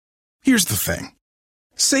Here's the thing.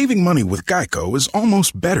 Saving money with Geico is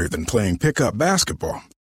almost better than playing pickup basketball.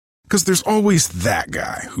 Because there's always that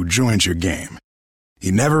guy who joins your game. He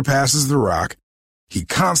never passes the rock, he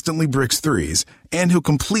constantly bricks threes, and he'll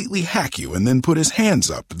completely hack you and then put his hands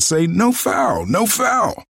up and say, "No foul, no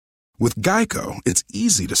foul." With Geico, it's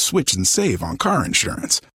easy to switch and save on car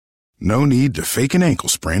insurance. No need to fake an ankle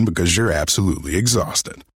sprain because you're absolutely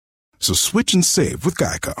exhausted. So switch and save with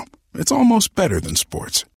Geico. It's almost better than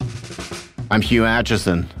sports. I'm Hugh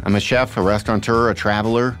Atchison. I'm a chef, a restaurateur, a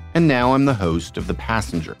traveler, and now I'm the host of The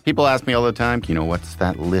Passenger. People ask me all the time, what's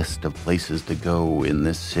that list of places to go in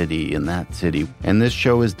this city, in that city? And this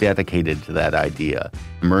show is dedicated to that idea.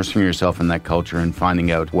 Immersing yourself in that culture and finding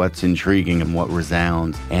out what's intriguing and what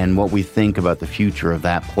resounds and what we think about the future of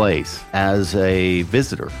that place as a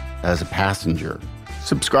visitor, as a passenger.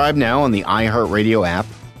 Subscribe now on the iHeartRadio app,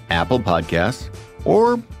 Apple Podcasts,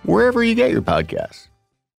 or wherever you get your podcasts.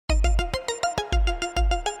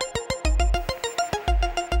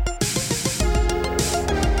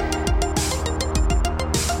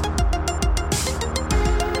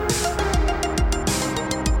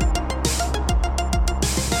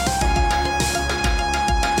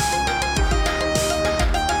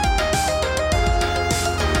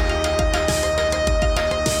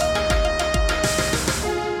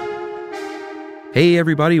 Hey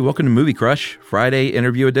everybody, welcome to Movie Crush, Friday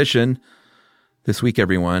interview edition. This week,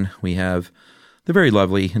 everyone, we have the very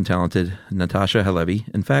lovely and talented Natasha Halevi.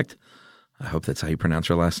 In fact, I hope that's how you pronounce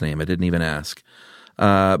her last name. I didn't even ask.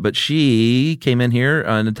 But she came in here.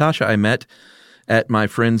 Natasha, I met at my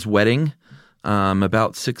friend's wedding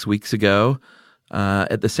about 6 weeks ago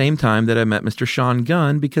at the same time that I met Mr. Sean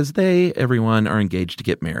Gunn because everyone are engaged to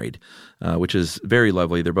get married, which is very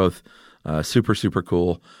lovely. They're both super, super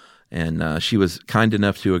cool. And she was kind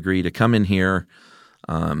enough to agree to come in here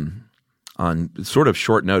on sort of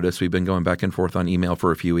short notice. We've been going back and forth on email for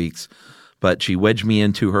a few weeks, but she wedged me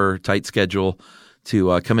into her tight schedule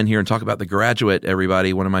to come in here and talk about The Graduate,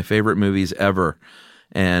 everybody, one of my favorite movies ever.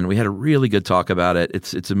 And we had a really good talk about it.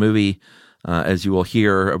 It's a movie, as you will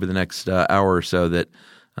hear over the next hour or so, that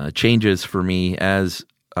changes for me as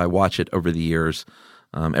I watch it over the years.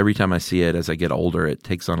 Every time I see it as I get older, it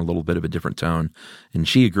takes on a little bit of a different tone. And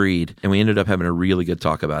she agreed, and we ended up having a really good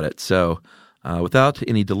talk about it. So without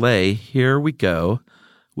any delay, here we go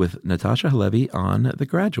with Natasha Halevi on The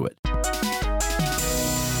Graduate.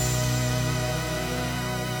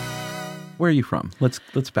 Where are you from? Let's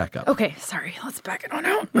back up. Okay, sorry. Let's back it on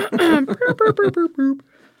out. That's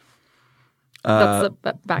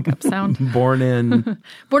the backup sound. Born in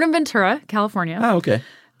Ventura, California. Oh, okay.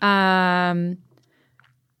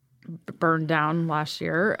 Burned down last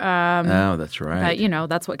year. Oh, that's right. But,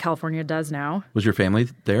 that's what California does now. Was your family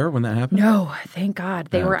there when that happened? No, thank God.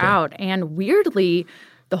 They were out. And weirdly,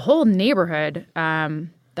 the whole neighborhood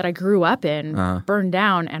that I grew up in burned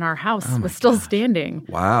down, and our house was still standing.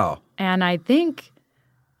 Wow. And I think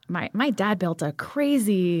my dad built a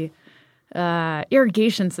crazy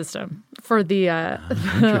irrigation system for the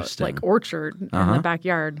orchard in the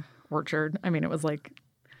backyard. Orchard. I mean, it was like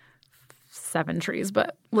 7 trees,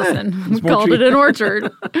 but listen, we called it an orchard.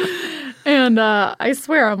 And I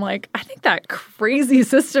swear, I'm like, I think that crazy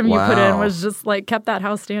system you put in was just like kept that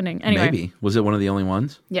house standing. Anyway. Maybe. Was it one of the only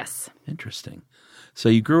ones? Yes. Interesting. So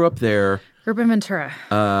you grew up there. Grew up in Ventura.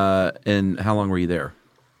 And how long were you there?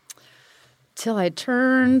 Till I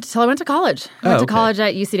went to college. I went to college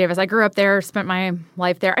at UC Davis. I grew up there, spent my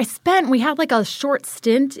life there. We had like a short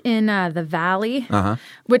stint in the Valley,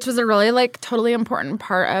 which was a really like totally important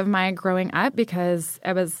part of my growing up because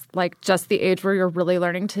it was like just the age where you're really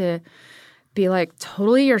learning to be like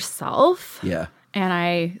totally yourself. Yeah. And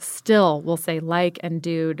I still will say like and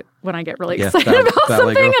dude when I get really excited about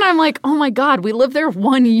something. Girl. And I'm like, oh my God, we lived there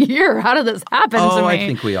 1 year. How did this happen to me? I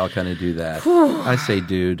think we all kind of do that. I say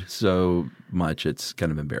dude so much it's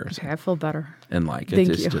kind of embarrassing. Okay, I feel better. And like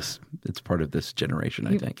it's part of this generation,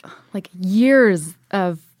 I think. Like years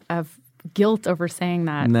of guilt over saying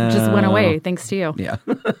that just went away thanks to you. Yeah.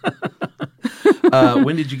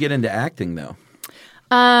 When did you get into acting though?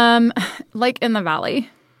 Like in the Valley.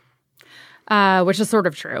 Which is sort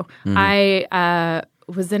of true. Mm-hmm. I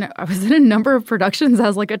was in a number of productions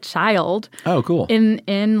as like a child. Oh, cool.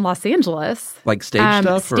 In Los Angeles. Like stage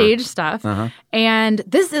stuff? Stage stuff. Uh-huh. And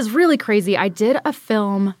this is really crazy. I did a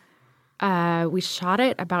film. We shot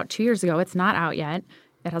it about 2 years ago. It's not out yet.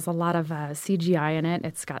 It has a lot of CGI in it.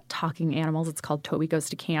 It's got talking animals. It's called Toby Goes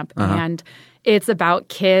to Camp. Uh-huh. And it's about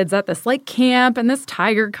kids at this like camp, and this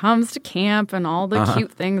tiger comes to camp, and all the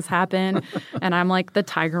cute things happen. And I'm like the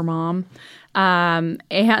tiger mom. And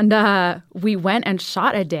we went and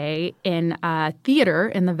shot a day in a theater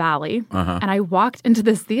in the Valley. And I walked into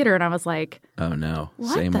this theater and I was like, oh, no.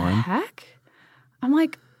 What Same the one? heck? I'm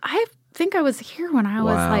like, I think I was here when I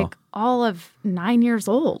was like all of 9 years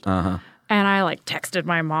old. And I like texted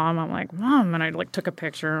my mom. I'm like, Mom, and I like took a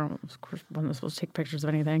picture. Of course, I wasn't supposed to take pictures of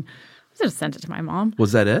anything. I just sent it to my mom.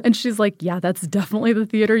 Was that it? And she's like, yeah, that's definitely the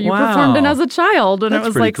theater you performed in as a child. And that's it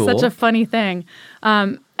was like such a funny thing.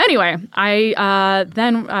 Anyway, I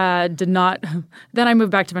then did not. Then I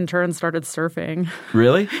moved back to Ventura and started surfing.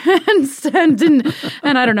 Really?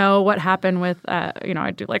 and I don't know what happened with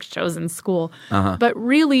I do like shows in school, but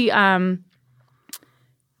really,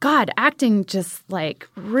 God, acting just like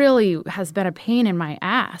really has been a pain in my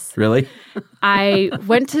ass. Really? I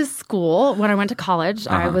went to school. When I went to college,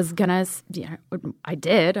 I was going to, I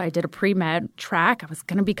did a pre-med track. I was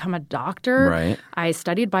going to become a doctor. Right. I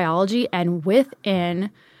studied biology. And within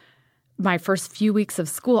my first few weeks of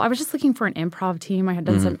school, I was just looking for an improv team. I had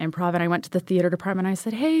done some improv and I went to the theater department. I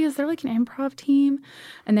said, hey, is there like an improv team?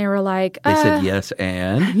 And they were like, They said yes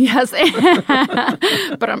and? Yes.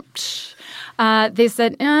 But they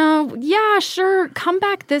said, oh, yeah, sure. Come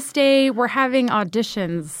back this day. We're having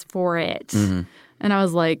auditions for it. And I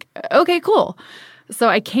was like, okay, cool. So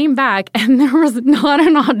I came back and there was not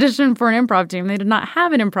an audition for an improv team. They did not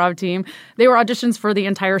have an improv team. They were auditions for the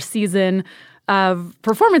entire season of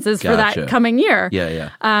performances for that coming year.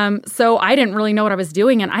 Yeah. So I didn't really know what I was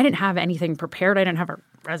doing and I didn't have anything prepared. I didn't have a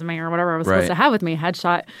resume or whatever I was supposed to have with me,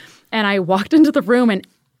 headshot. And I walked into the room and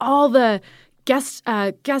all the guest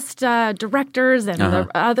directors and the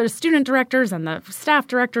other student directors and the staff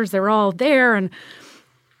directors, they were all there and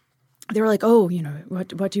they were like, oh,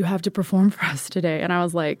 what do you have to perform for us today? And I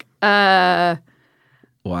was like, wow.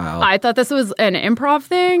 I thought this was an improv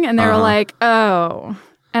thing. And they were like, oh.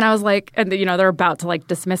 And I was like, and they're about to like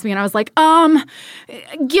dismiss me. And I was like,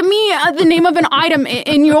 give me the name of an item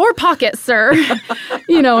in your pocket, sir.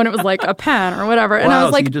 And it was like a pen or whatever. And I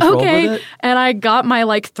was like, okay. And I got my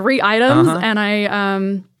like 3 items and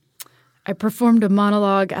I performed a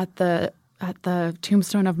monologue at the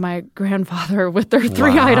tombstone of my grandfather with their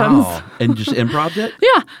 3 items. And just improv it?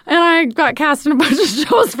 Yeah. And I got cast in a bunch of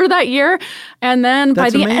shows for that year. And then by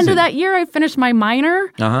the end of that year, I finished my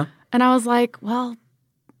minor. And I was like, well,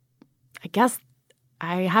 I guess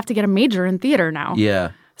I have to get a major in theater now.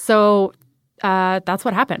 Yeah. So that's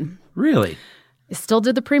what happened. Really? I still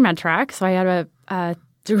did the pre-med track. So I had a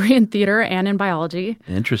degree in theater and in biology.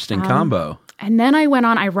 Interesting combo. And then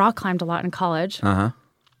I rock climbed a lot in college. So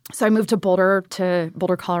I moved to Boulder,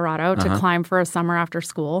 Colorado to climb for a summer after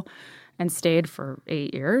school and stayed for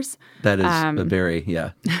 8 years. That is a very,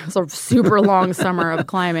 sort of super long summer of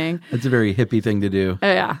climbing. That's a very hippie thing to do.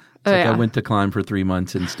 Yeah. I went to climb for 3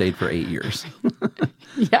 months and stayed for 8 years.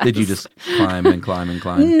 Yes. Did you just climb and climb and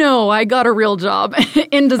climb? No, I got a real job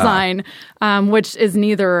in design, which is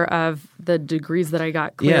neither of the degrees that I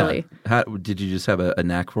got, clearly. Yeah. Did you just have a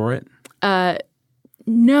knack for it?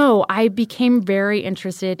 No, I became very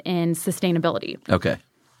interested in sustainability. Okay.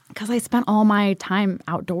 Because I spent all my time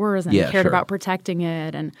outdoors and cared about protecting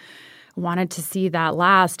it and wanted to see that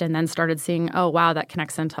last, and then started seeing, oh, wow, that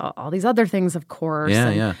connects into all these other things, of course.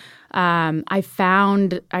 I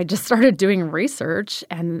just started doing research,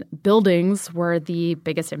 and buildings were the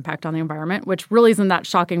biggest impact on the environment, which really isn't that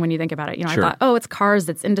shocking when you think about it. I thought, oh, it's cars,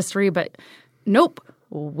 it's industry, but nope.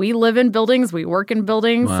 We live in buildings. We work in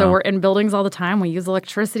buildings. Wow. So we're in buildings all the time. We use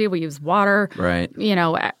electricity. We use water. Right.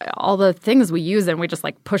 All the things we use, and we just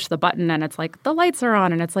like push the button and it's like the lights are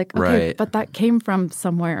on and it's like, okay, but that came from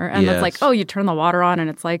somewhere. And it's like, oh, you turn the water on and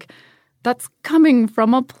it's like, that's coming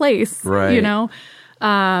from a place, right.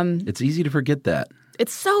 It's easy to forget that.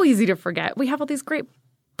 It's so easy to forget. We have all these great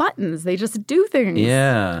buttons. They just do things.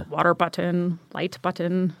 Yeah. Water button, light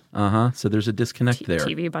button. So there's a disconnect there.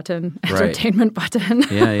 TV button, entertainment button.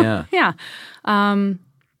 Yeah. Yeah.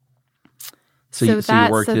 So you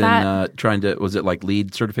worked in trying to, was it like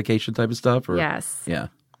lead certification type of stuff? Or? Yes. Yeah.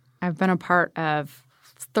 I've been a part of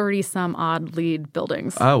 30 some odd lead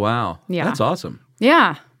buildings. Oh, wow. Yeah. That's awesome.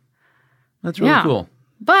 Yeah. That's really cool.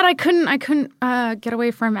 But I couldn't get away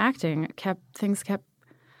from acting.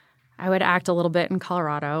 I would act a little bit in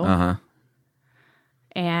Colorado.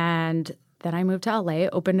 And then I moved to LA,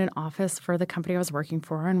 opened an office for the company I was working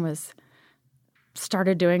for, and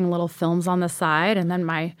started doing little films on the side. And then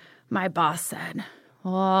my boss said,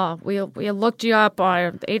 "Oh, we looked you up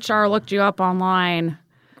on HR, looked you up online."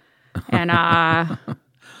 And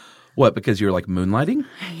what? Because you're like moonlighting?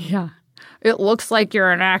 Yeah. It looks like you're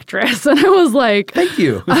an actress. And I was like, thank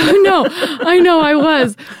you. I know I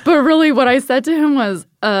was. But really what I said to him was,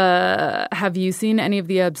 have you seen any of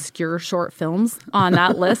the obscure short films on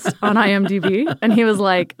that list on IMDb? And he was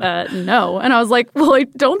like, no. And I was like, well, I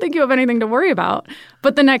don't think you have anything to worry about.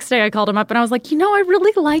 But the next day I called him up and I was like, I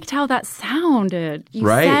really liked how that sounded. You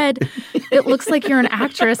said it looks like you're an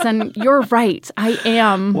actress, and you're right. I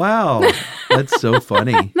am. Wow. That's so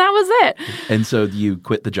funny. That was it. And so you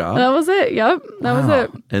quit the job? That was it. Yep. That was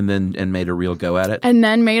it. And made a real go at it? And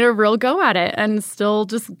then made a real go at it, and still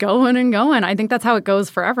just going and going. I think that's how it goes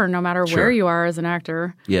forever, no matter where you are as an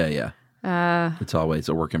actor. Yeah. It's always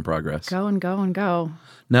a work in progress. Go and go and go.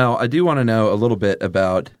 Now, I do want to know a little bit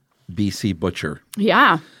about BC Butcher.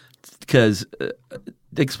 Yeah. Because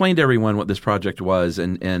explain to everyone what this project was,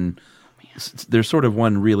 and there's sort of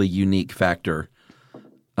one really unique factor,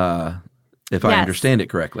 if I understand it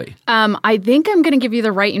correctly. I think I'm going to give you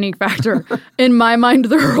the right unique factor. In my mind,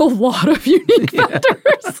 there are a lot of unique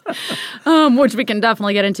factors, which we can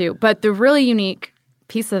definitely get into. But the really unique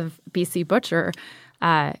piece of BC Butcher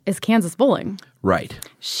is Kansas Bowling. Right.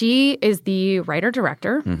 She is the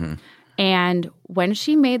writer-director. Mm-hmm. And when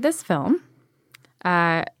she made this film,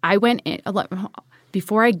 I went in,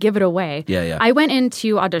 before I give it away, I went in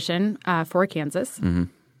to audition for Kansas. Mm-hmm.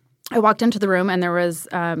 I walked into the room and there was,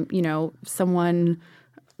 someone,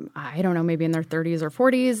 I don't know, maybe in their 30s or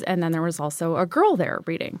 40s. And then there was also a girl there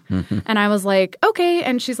reading. Mm-hmm. And I was like, okay.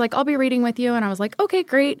 And she's like, I'll be reading with you. And I was like, okay,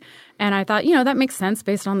 great. And I thought, that makes sense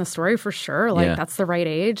based on the story for sure. That's the right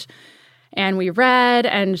age. And we read,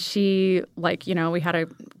 and she, we had a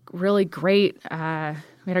really great, we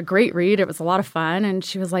had a great read. It was a lot of fun. And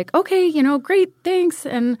she was like, okay, great, thanks.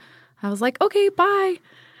 And I was like, okay, bye.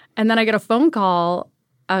 And then I get a phone call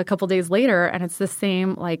a couple days later, and it's the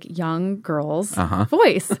same, young girl's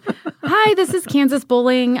voice. Hi, this is Kansas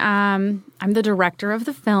Bowling. I'm the director of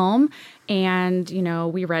the film. And,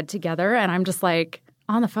 we read together. And I'm just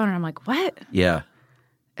on the phone, and I'm like, what? Yeah.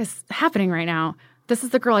 Is happening right now? This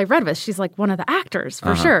is the girl I read with. She's one of the actors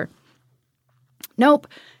for sure. Nope.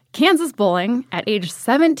 Kansas Bowling at age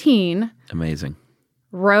 17. Amazing.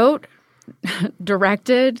 Wrote,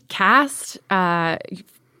 directed, cast,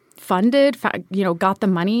 funded, got the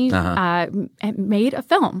money, and made a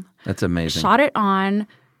film. That's amazing. Shot it on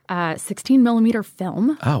 16 millimeter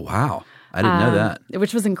film. Oh, wow. I didn't know that.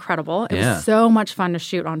 Which was incredible. It was so much fun to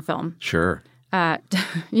shoot on film. Sure.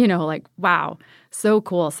 Wow. So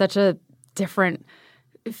cool. Such a different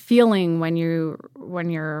feeling when you're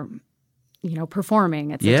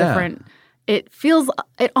performing. It's a different, it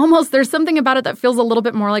almost, there's something about it that feels a little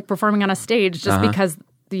bit more like performing on a stage just because,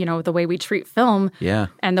 the way we treat film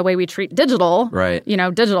and the way we treat digital. Right.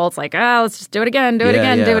 Digital, it's let's just do it again, do it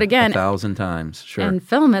again. 1,000 times. Sure. And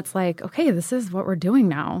film, it's okay, this is what we're doing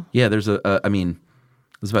now. Yeah, there's I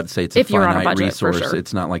was about to say it's a finite resource. Sure.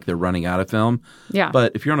 It's not like they're running out of film. Yeah.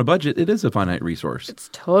 But if you're on a budget, it is a finite resource.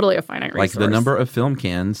 It's totally a finite resource. The number of film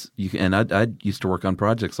cans, and I used to work on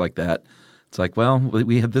projects like that. It's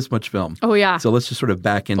we have this much film. Oh, yeah. So let's just sort of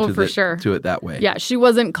back into to it that way. Yeah, she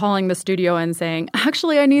wasn't calling the studio and saying,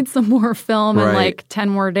 actually, I need some more film in 10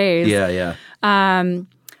 more days. Yeah.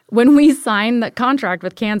 When we signed the contract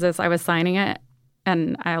with Kansas, I was signing it,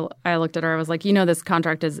 and I looked at her. I was like, this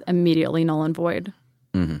contract is immediately null and void.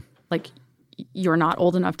 Mm-hmm. You're not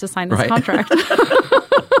old enough to sign this contract.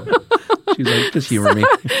 She's like, just humor me.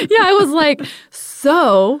 Yeah, I was like,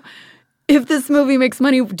 so if this movie makes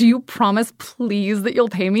money, do you promise, please, that you'll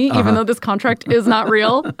pay me, even though this contract is not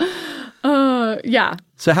real? Yeah.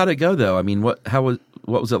 So how'd it go, though?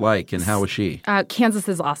 What was it like, and how was she? Kansas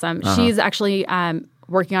is awesome. She's actually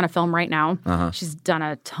working on a film right now. She's done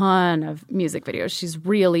a ton of music videos. She's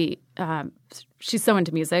really she's so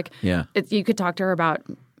into music. Yeah. You could talk to her about,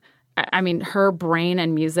 her brain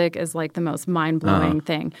and music is the most mind-blowing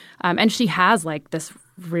thing. And she has this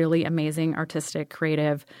really amazing artistic,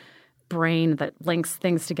 creative brain that links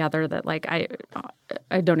things together that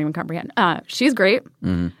I don't even comprehend. She's great.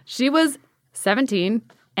 Mm-hmm. She was 17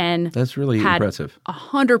 and that's really had impressive.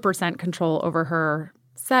 100% control over her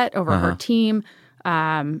set, over her team,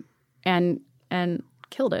 and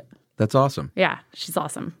killed it. That's awesome. Yeah, she's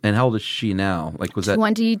awesome. And how old is she now? Was that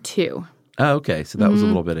 22? Oh, okay. So that was a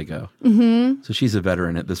little bit ago. Mm-hmm. So she's a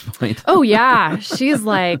veteran at this point. Oh yeah, she's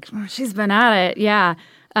she's been at it. Yeah.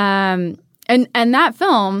 And that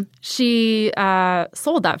film, she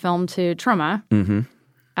sold that film to Troma.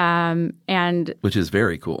 Mm-hmm. And which is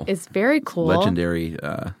very cool. It's very cool. Legendary.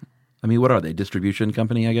 What are they? Distribution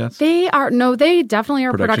company, I guess? They are. No, they definitely are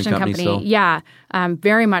a production company. Still? Yeah,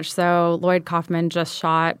 very much so. Lloyd Kaufman just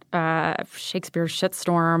shot Shakespeare's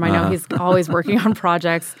Shitstorm. I know he's always working on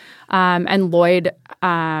projects. And Lloyd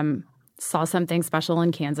saw something special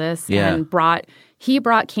in Kansas and brought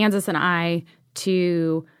Kansas and I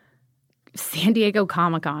to San Diego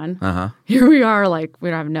Comic-Con. Here we are, like, we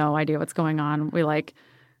have no idea what's going on. We're like,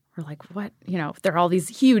 what? You know, there are all these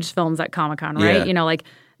huge films at Comic-Con, right? Yeah. You know, like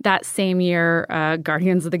that same year,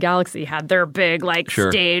 Guardians of the Galaxy had their big, like,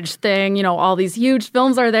 stage thing. You know, all these huge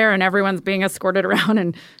films are there and everyone's being escorted around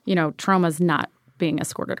and, you know, Troma's not being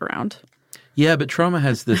escorted around. Yeah, but Troma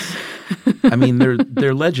has this. I mean,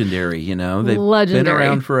 they're legendary. You know, they've been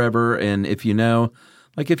around forever. And if you know,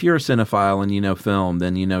 like, if you're a cinephile and you know film,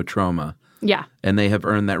 then you know Troma. Yeah, and they have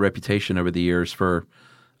earned that reputation over the years for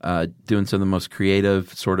doing some of the most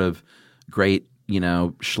creative, sort of great, you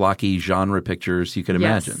know, schlocky genre pictures you could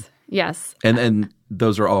imagine. Yes, and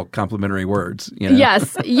those are all complimentary words. You know?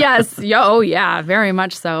 Yes. Oh, yeah, very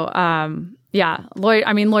much so. Yeah,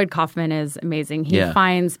 Lloyd Kaufman is amazing. He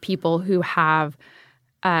finds people who have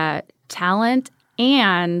talent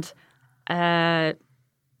and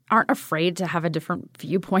aren't afraid to have a different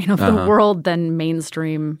viewpoint of the world than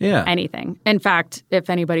mainstream anything. In fact, if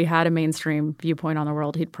anybody had a mainstream viewpoint on the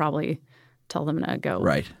world, he'd probably tell them to go.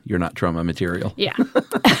 Right. You're not Troma material. Yeah.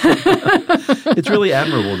 It's really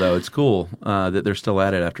admirable, though. It's cool that they're still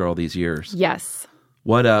at it after all these years. Yes.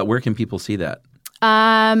 Where can people see that?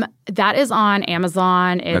 That is on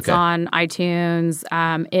Amazon. It's on iTunes.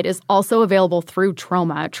 It is also available through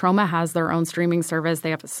Troma. Troma has their own streaming service.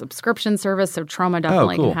 They have a subscription service, so Troma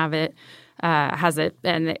definitely can have it. Has it,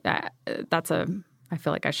 and I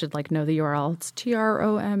feel like I should like know the URL. It's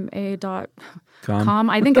troma.com.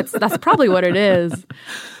 I think that's probably what it is.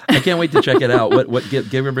 I can't wait to check it out.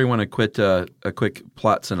 Give everyone a quick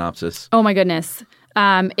plot synopsis. Oh my goodness!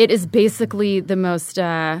 It is basically the most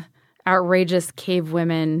outrageous cave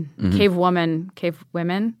women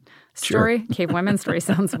story. Sure. Cave women story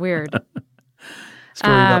sounds weird.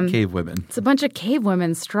 Story about cave women. It's a bunch of cave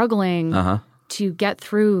women struggling to get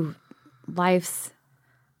through life's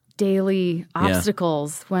daily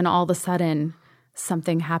obstacles when all of a sudden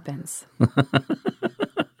something happens.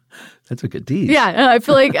 That's a good tease. Yeah, I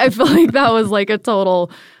feel like that was like a total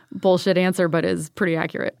bullshit answer, but is pretty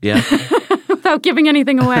accurate. Yeah. Without giving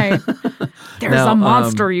anything away. There's a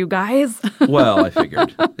monster, you guys. Well, I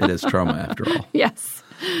figured it is Troma after all. Yes.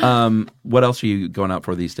 What else are you going out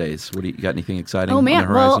for these days? You got anything exciting on the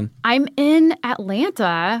horizon? Well, I'm in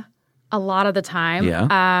Atlanta a lot of the time. Yeah.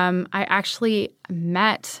 I actually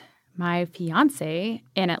met my fiance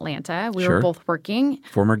in Atlanta. We were both working.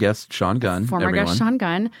 Former guest Sean Gunn. Guest Sean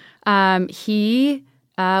Gunn. He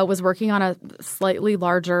was working on a slightly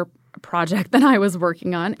larger project than I was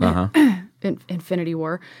working on. Infinity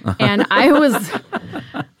War, and I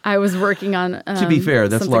was working on. To be fair,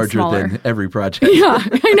 that's larger than every project. Yeah,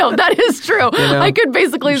 I know that is true. You know? I could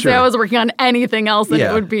basically say I was working on anything else, and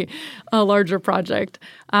it would be a larger project.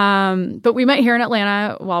 But we met here in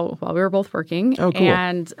Atlanta while we were both working. Oh, cool.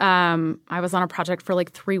 And I was on a project for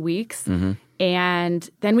like 3 weeks, and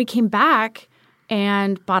then we came back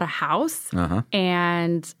and bought a house,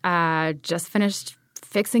 and just finished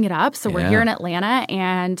fixing it up. So we're here in Atlanta,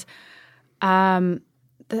 and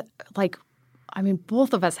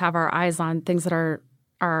both of us have our eyes on things that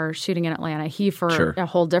are shooting in Atlanta. He for a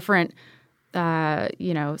whole different,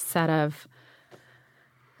 set of,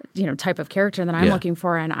 type of character that I'm looking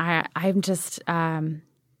for. And I'm just,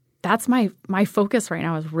 that's my focus right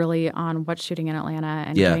now is really on what's shooting in Atlanta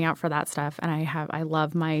and getting out for that stuff. And I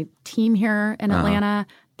love my team here in Atlanta.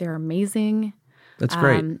 They're amazing. That's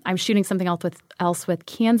great. I'm shooting something else with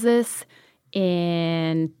Kansas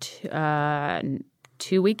in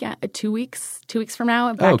 2 weeks from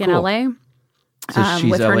now, back in LA. So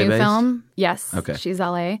she's with LA her new based? film. Yes. Okay. She's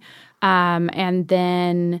LA. And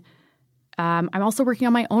then I'm also working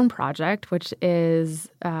on my own project, which is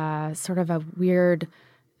sort of a weird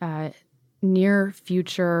near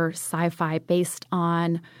future sci-fi based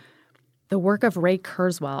on the work of Ray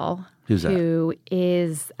Kurzweil. Who's that? Who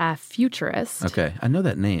is a futurist. Okay. I know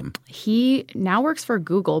that name. He now works for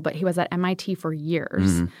Google, but he was at MIT for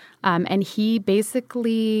years. And he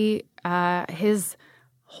basically, his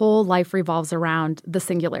whole life revolves around the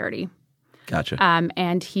singularity. Gotcha.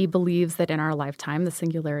 And he believes that in our lifetime, the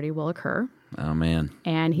singularity will occur. Oh, man.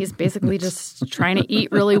 And he's basically just trying to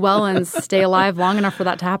eat really well and stay alive long enough for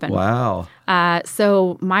that to happen. Wow.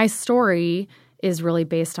 So my story is really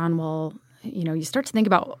based on, you start to think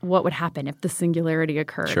about what would happen if the singularity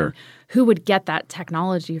occurred. Sure. Who would get that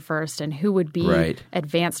technology first and who would be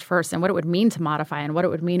advanced first and what it would mean to modify and what it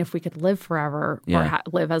would mean if we could live forever or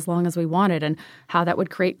live as long as we wanted and how that would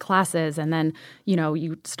create classes. And then,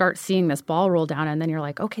 you start seeing this ball roll down and then you're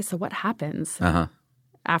like, okay, so what happens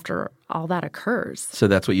after all that occurs? So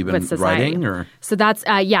that's what you've been writing? Or? So that's,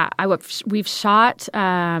 we've shot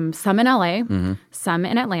some in LA, some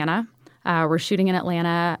in Atlanta. We're shooting in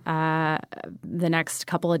Atlanta the next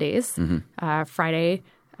couple of days. Friday,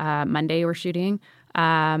 Monday we're shooting.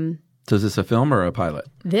 So is this a film or a pilot?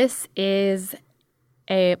 This is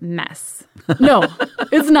a mess. No,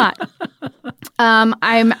 it's not.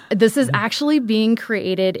 This is actually being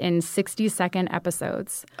created in 60-second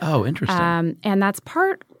episodes. Oh, interesting. And that's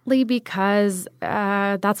partly because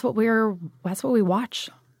that's what we watch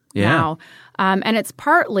now. And it's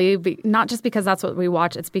partly not just because that's what we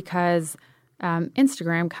watch. It's because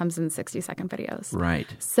Instagram comes in 60-second videos. Right.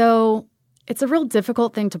 So it's a real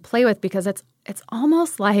difficult thing to play with because it's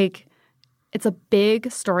almost like it's a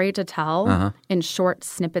big story to tell in short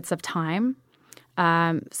snippets of time.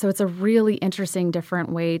 So it's a really interesting, different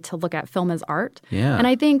way to look at film as art. Yeah. And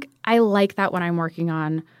I think I like that when I'm working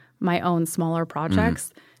on my own smaller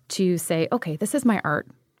projects to say, okay, this is my art.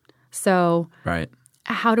 So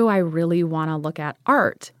how do I really want to look at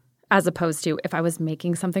art as opposed to if I was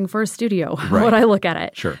making something for a studio, how would I look at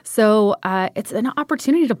it? Sure. So it's an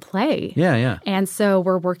opportunity to play. Yeah. And so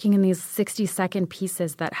we're working in these 60-second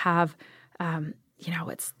pieces that have,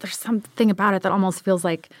 there's something about it that almost feels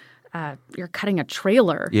like you're cutting a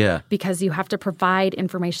trailer. Yeah. Because you have to provide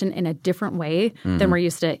information in a different way than we're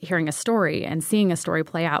used to hearing a story and seeing a story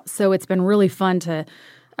play out. So it's been really fun to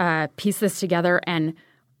piece this together, and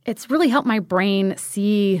it's really helped my brain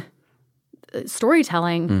see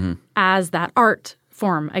storytelling as that art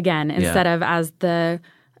form again, instead of as the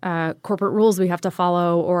corporate rules we have to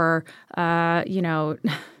follow or, you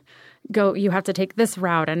have to take this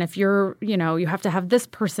route. And if you're, you have to have this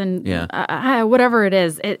person, whatever it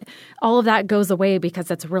is, all of that goes away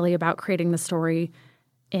because it's really about creating the story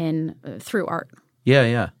through art.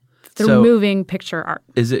 Yeah. Through moving picture art.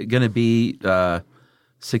 Is it going to be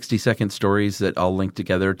 60-second stories that all link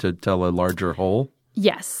together to tell a larger whole?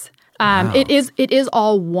 Yes. It is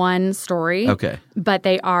all one story. Okay. But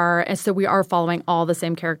we are following all the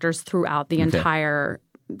same characters throughout the entire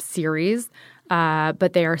series.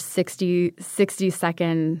 But they are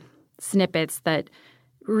 60-second snippets that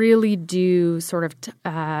really do sort of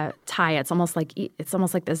tie. It's almost like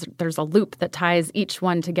there's a loop that ties each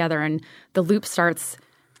one together, and the loop starts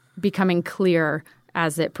becoming clear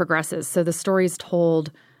as it progresses. So the story's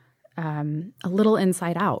told a little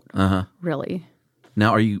inside out, really.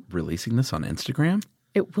 Now, are you releasing this on Instagram?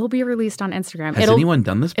 It will be released on Instagram. Has anyone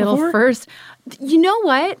done this before? It'll first. You know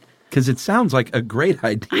what? Because it sounds like a great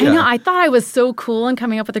idea. I know. I thought I was so cool in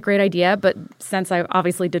coming up with a great idea, but since I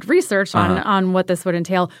obviously did research on what this would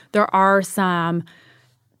entail, there are some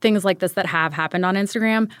things like this that have happened on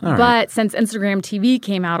Instagram. But since Instagram TV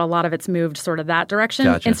came out, a lot of it's moved sort of that direction.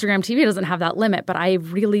 Gotcha. Instagram TV doesn't have that limit, but I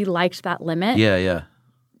really liked that limit. Yeah.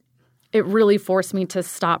 It really forced me to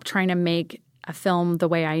stop trying to make a film the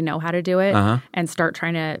way I know how to do it and start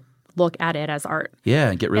trying to look at it as art.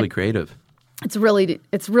 Yeah, and get really creative. It's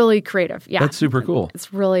really creative. Yeah. That's super cool. It's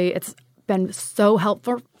been so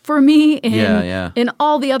helpful for me in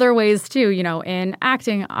all the other ways too, in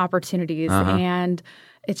acting opportunities. And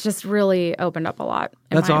it's just really opened up a lot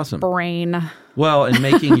in That's my awesome. brain. Well, and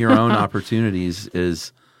making your own opportunities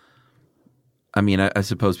is, I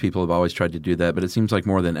suppose people have always tried to do that, but it seems like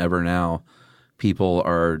more than ever now, people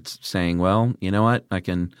are saying, well, you know what? I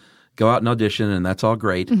can go out and audition and that's all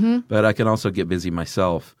great, but I can also get busy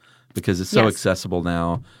myself because it's so accessible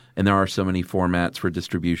now and there are so many formats for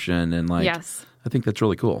distribution and I think that's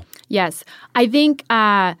really cool. Yes. I think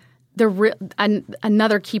another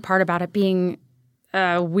key part about it being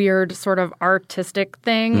a weird sort of artistic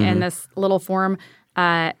thing in this little form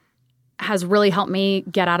has really helped me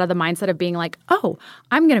get out of the mindset of being like, oh,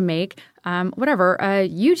 I'm going to make a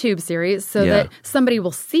YouTube series so that somebody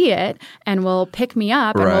will see it and will pick me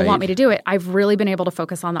up and will want me to do it. I've really been able to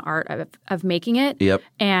focus on the art of making it. Yep.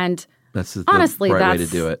 And that's honestly, the right way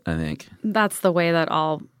to do it, I think. That's the way that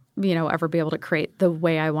I'll, ever be able to create the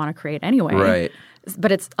way I want to create anyway. Right.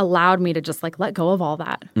 But it's allowed me to just let go of all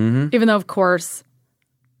that. Even though, of course,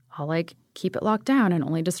 I'll keep it locked down and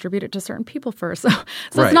only distribute it to certain people first. So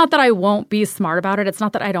it's not that I won't be smart about it. It's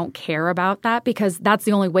not that I don't care about that because that's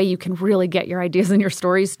the only way you can really get your ideas and your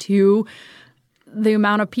stories to the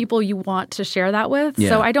amount of people you want to share that with. Yeah.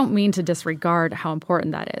 So I don't mean to disregard how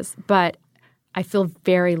important that is, but I feel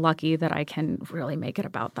very lucky that I can really make it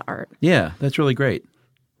about the art. Yeah, that's really great.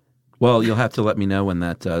 Well, you'll have to let me know when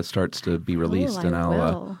that starts to be released, and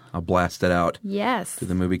I'll blast it out. Yes. To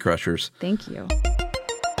the movie crushers. Thank you.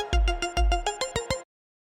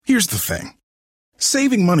 Here's the thing.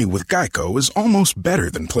 Saving money with Geico is almost better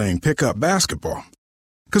than playing pickup basketball.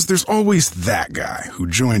 Because there's always that guy who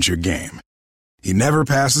joins your game. He never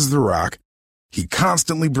passes the rock, He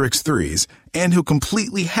constantly bricks threes, and he'll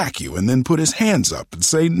completely hack you and then put his hands up and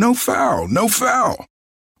say, "No foul, no foul."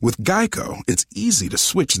 With Geico, it's easy to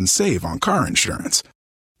switch and save on car insurance.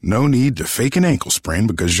 No need to fake an ankle sprain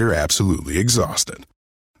because you're absolutely exhausted.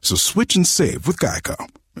 So switch and save with Geico.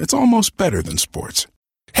 It's almost better than sports.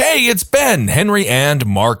 Hey, it's Ben, Henry, and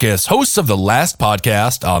Marcus, hosts of the Last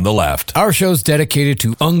Podcast on the Left. Our show's dedicated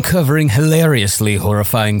to uncovering hilariously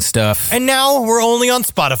horrifying stuff. And now we're only on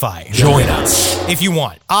Spotify. Join us if you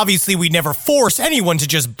want. Obviously, we'd never force anyone to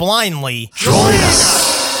just blindly join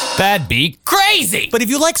us. That'd be crazy! But if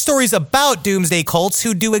you like stories about doomsday cults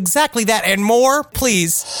who do exactly that and more,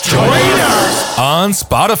 please join us on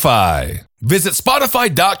Spotify. Visit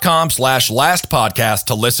spotify.com/lastpodcast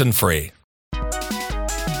to listen free.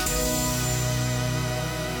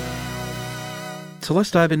 So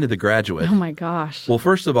let's dive into The Graduate. Oh my gosh. Well,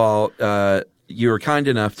 first of all, you were kind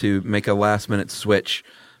enough to make a last-minute switch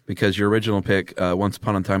because your original pick, Once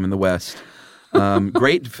Upon a Time in the West,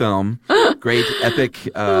 great film, great epic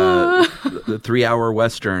 3-hour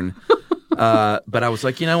Western. But I was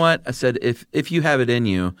like, you know what? I said, if you have it in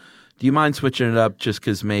you, do you mind switching it up just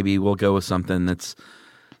because maybe we'll go with something that's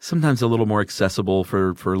sometimes a little more accessible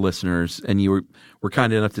for listeners? And you were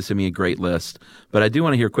kind enough to send me a great list. But I do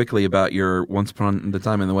want to hear quickly about your Once Upon a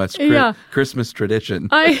Time in the West Christmas tradition.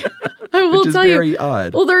 I will tell you. Very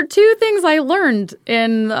odd. Well, there are two things I learned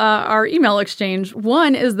in our email exchange.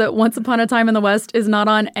 One is that Once Upon a Time in the West is not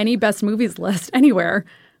on any best movies list anywhere.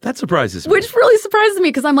 That surprises me. Which really surprises me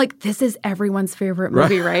because I'm like, this is everyone's favorite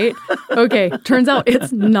movie, right? Okay, turns out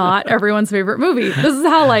it's not everyone's favorite movie. This is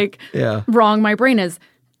how wrong my brain is.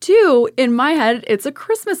 Two, in my head, it's a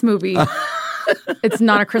Christmas movie. It's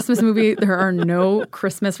not a Christmas movie. There are no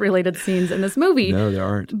Christmas-related scenes in this movie. No, there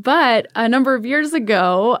aren't. But a number of years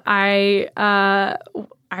ago, I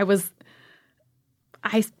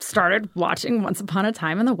started watching Once Upon a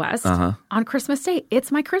Time in the West on Christmas Day.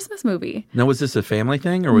 It's my Christmas movie. Now, was this a family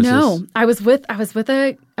thing or was this? No, I was with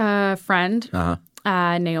a friend,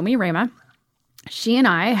 Naomi Rama. She and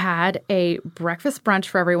I had a breakfast brunch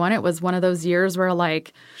for everyone. It was one of those years where,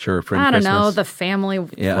 like, I don't know, the family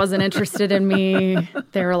wasn't interested in me.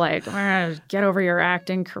 They were like, get over your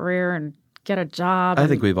acting career and get a job. I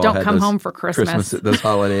think we've all don't had come home for Christmas. Those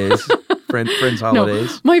holidays, friends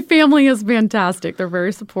holidays. No, my family is fantastic. They're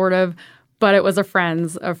very supportive. But it was a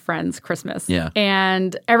friends of friends Christmas. Yeah.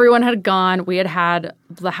 And everyone had gone. We had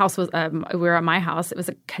the house was, we were at my house. It was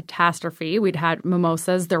a catastrophe. We'd had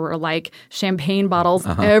mimosas. There were like champagne bottles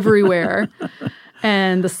everywhere.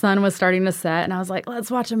 And the sun was starting to set. And I was like, let's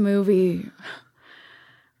watch a movie.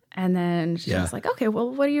 And then she was like, okay, well,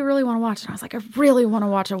 what do you really want to watch? And I was like, I really want to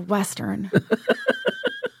watch a Western.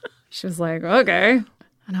 She was like, okay.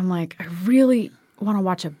 And I'm like, I really want to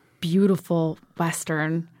watch a beautiful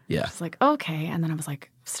Western. Yeah. She's like, okay. And then I was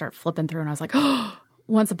like, start flipping through. And I was like, oh,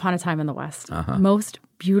 Once Upon a Time in the West. Most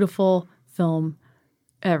beautiful film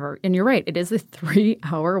ever. And you're right. It is a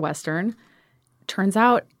 3-hour Western. Turns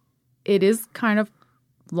out it is kind of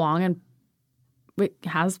long and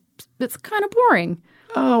it's kind of boring.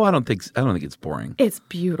 Oh, I don't think it's boring. It's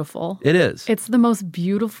beautiful. It is. It's the most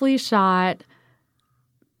beautifully shot,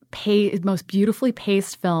 most beautifully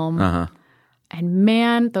paced film. And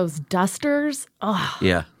man, those dusters,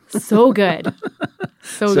 so good.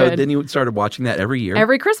 So good. So then you started watching that every year?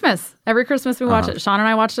 Every Christmas. Every Christmas we watch it. Sean and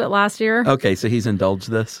I watched it last year. Okay, so he's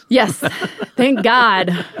indulged this? Yes. Thank God.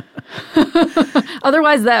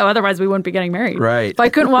 Otherwise we wouldn't be getting married. Right. If I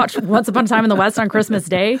couldn't watch Once Upon a Time in the West on Christmas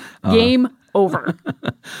Day, game over.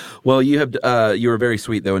 Well, you were very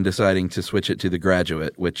sweet, though, in deciding to switch it to The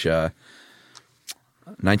Graduate, which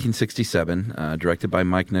 1967, directed by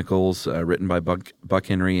Mike Nichols, written by Buck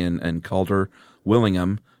Henry and Calder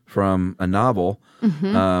Willingham, from a novel,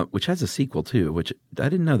 which has a sequel, too, which I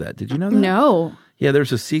didn't know that. Did you know that? No. Yeah,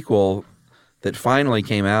 there's a sequel that finally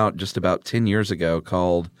came out just about 10 years ago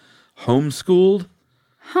called Homeschooled.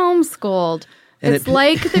 And it's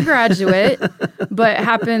like The Graduate, but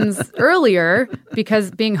happens earlier because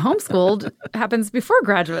being homeschooled happens before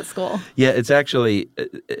graduate school. Yeah, it's actually,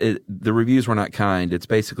 the reviews were not kind. It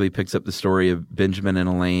basically picks up the story of Benjamin and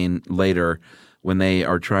Elaine later when they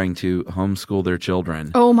are trying to homeschool their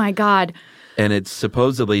children. Oh, my God. And it's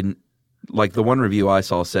supposedly, like the one review I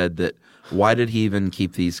saw said that, why did he even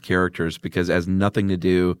keep these characters? Because it has nothing to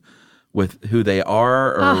do with who they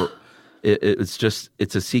are or...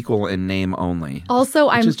 It's a sequel in name only.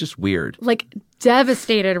 Also, which is just weird. Like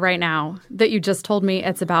devastated right now that you just told me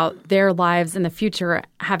it's about their lives in the future,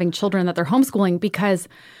 having children that they're homeschooling, because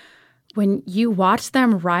when you watch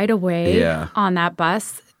them ride away on that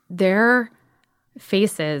bus, their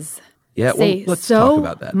faces Yeah, say well, let's so talk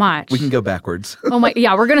about that. much. We can go backwards. Oh my!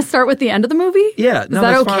 Yeah, we're going to start with the end of the movie. Yeah, is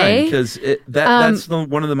that okay? Because that's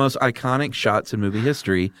one of the most iconic shots in movie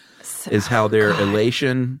history. Is how their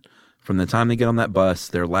elation from the time they get on that bus,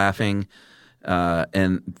 they're laughing,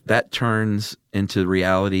 and that turns into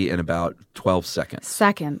reality in about 12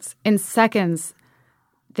 seconds. In seconds,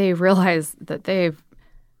 they realize that they've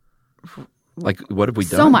what have we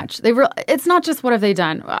done? So much. It's not just what have they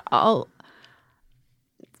done.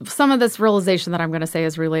 Some of this realization that I'm going to say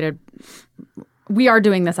is related. We are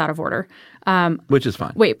doing this out of order. Which is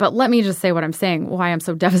fine. Wait, but let me just say what I'm saying, why I'm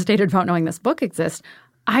so devastated about knowing this book exists.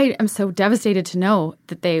 I am so devastated to know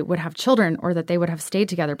that they would have children or that they would have stayed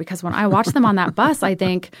together, because when I watch them on that bus, I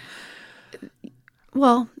think,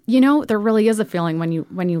 well, there really is a feeling when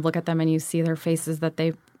you look at them and you see their faces that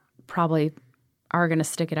they probably are going to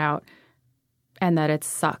stick it out and that it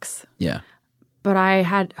sucks. Yeah. But I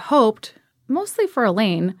had hoped, mostly for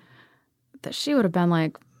Elaine, that she would have been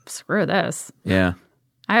like, screw this. Yeah.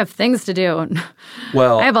 I have things to do.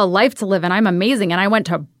 Well, I have a life to live and I'm amazing. And I went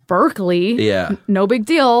to Berkeley. Yeah. No big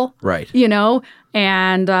deal. Right.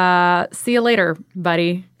 And see you later,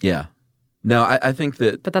 buddy. Yeah. No, I think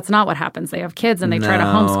that... But that's not what happens. They have kids and they try to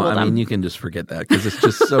homeschool them. I mean, you can just forget that because it's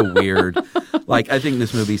just so weird. I think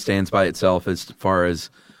this movie stands by itself as far as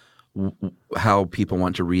how people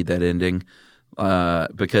want to read that ending,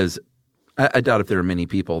 because I doubt if there are many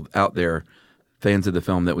people out there, fans of the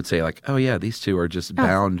film, that would say oh yeah, these two are just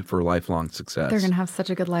bound for lifelong success. They're going to have such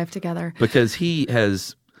a good life together. Because he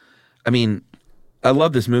has, I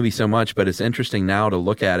love this movie so much, but it's interesting now to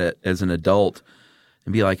look at it as an adult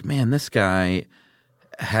and be like, man, this guy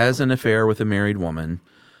has an affair with a married woman.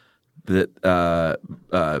 That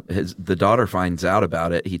the daughter finds out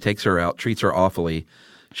about it. He takes her out, treats her awfully.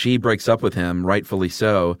 She breaks up with him, rightfully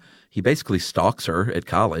so. He basically stalks her at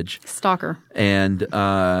college. Stalker. And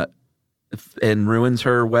ruins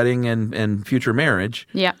her wedding and future marriage.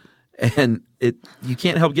 Yeah. And you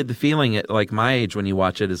can't help get the feeling at my age when you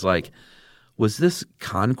watch it is was this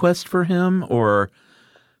conquest for him? Or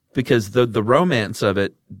because the romance of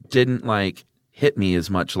it didn't hit me as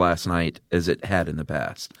much last night as it had in the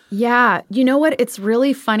past. Yeah. You know what? It's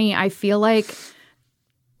really funny. I feel like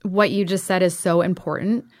what you just said is so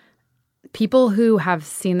important. People who have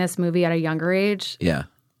seen this movie at a younger age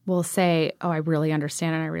will say, oh, I really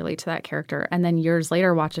understand and I relate to that character. And then years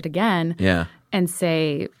later watch it again and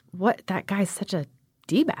say, what? That guy's such a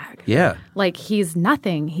D-bag. Yeah. He's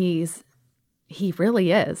nothing. He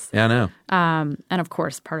really is. Yeah, I know. And of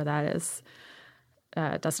course, part of that is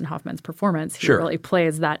Dustin Hoffman's performance. He Sure. really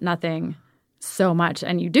plays that nothing so much.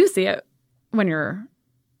 And you do see it when you're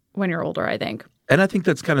older, I think. And I think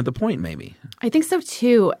that's kind of the point, maybe. I think so,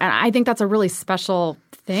 too. And I think that's a really special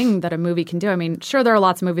thing that a movie can do. I mean, sure, there are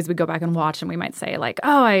lots of movies we go back and watch and we might say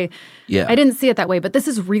I didn't see it that way, but this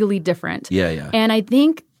is really different. Yeah. And I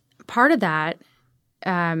think part of that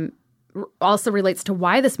also relates to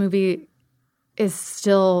why this movie is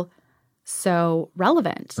still so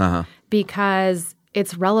relevant. Because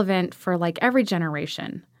it's relevant for every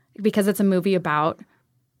generation, because it's a movie about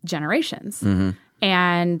generations. Mm-hmm.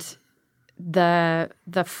 And the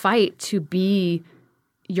fight to be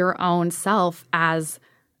your own self as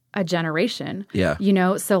a generation. Yeah.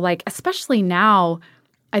 So especially now,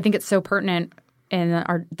 I think it's so pertinent in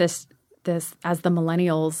this as the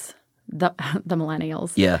millennials. The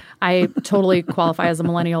millennials. Yeah. I totally qualify as a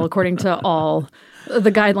millennial according to all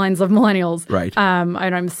the guidelines of millennials. Right. And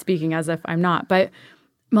I'm speaking as if I'm not. But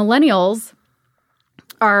millennials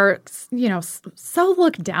are, so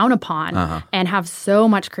looked down upon and have so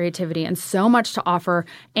much creativity and so much to offer.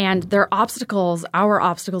 And our obstacles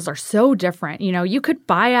are so different. You could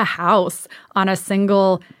buy a house on a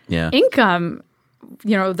single income.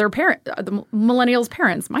 Their the millennials'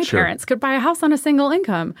 parents, my parents, could buy a house on a single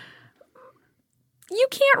income. You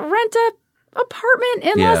can't rent a apartment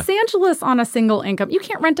in Los Angeles on a single income. You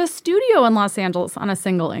can't rent a studio in Los Angeles on a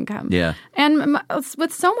single income. Yeah. And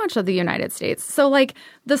with so much of the United States. So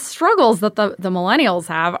the struggles that the millennials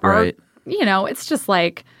have are, it's just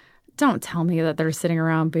don't tell me that they're sitting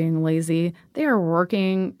around being lazy. They are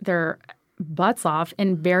working their butts off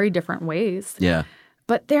in very different ways. Yeah.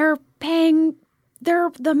 But they're paying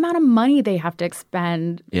the amount of money they have to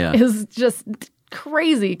expend is just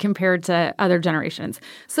crazy compared to other generations.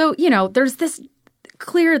 So, there's this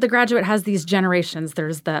The Graduate has these generations.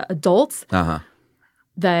 There's the adults that,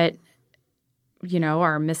 are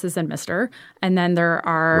Mrs. and Mr. And then there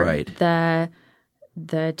are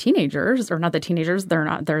the teenagers, or not the teenagers, they're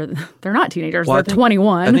not teenagers. Well, they're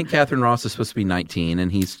 21. I think Catherine Ross is supposed to be 19,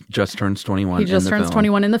 and he's just turns 21. He just turns film.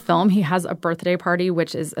 21 in the film. He has a birthday party,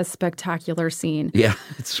 which is a spectacular scene. Yeah,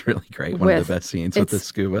 it's really great. One of the best scenes with the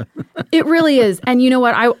scuba. It really is. And you know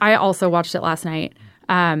what? I also watched it last night.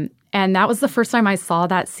 And that was the first time I saw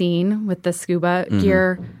that scene with the scuba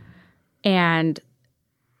gear and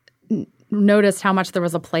noticed how much there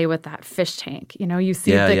was a play with that fish tank. You know, you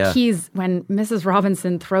see keys when Mrs.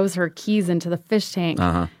 Robinson throws her keys into the fish tank.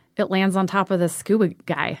 It lands on top of the scuba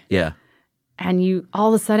guy. Yeah. And you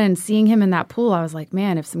all of a sudden seeing him in that pool, I was like,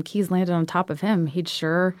 man, if some keys landed on top of him, he'd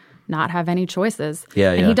sure not have any choices.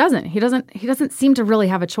 Yeah, and he doesn't. He doesn't seem to really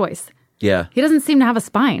have a choice. Yeah. He doesn't seem to have a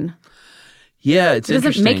spine. Yeah, it's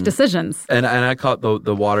interesting. He doesn't make decisions. And I caught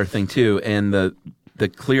the water thing too, and the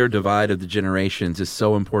clear divide of the generations is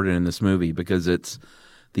so important in this movie because it's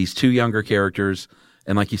these two younger characters,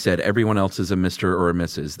 and like you said, everyone else is a Mr. or a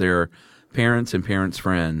Mrs. They're parents and parents'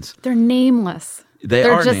 friends. They're nameless.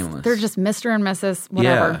 They're nameless. They're just Mr. and Mrs.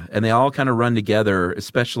 whatever. Yeah, and they all kind of run together,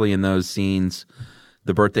 especially in those scenes,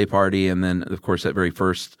 the birthday party, and then, of course, that very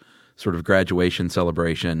first sort of graduation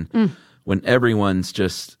celebration when everyone's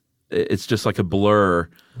just – it's just like a blur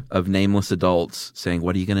of nameless adults saying,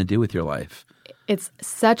 what are you going to do with your life? It's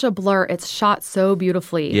such a blur. It's shot so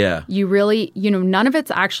beautifully. Yeah. You really, none of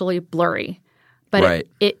it's actually blurry, but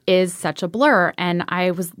it is such a blur. And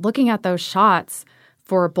I was looking at those shots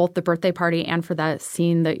for both the birthday party and for that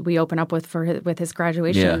scene that we open up with with his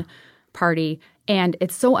graduation party. And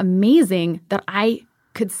it's so amazing that I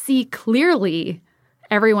could see clearly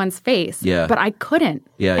everyone's face, but I couldn't.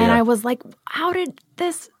 I was like, how did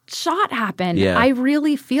this shot happen? Yeah. I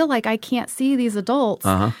really feel like I can't see these adults.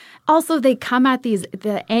 Also, they come at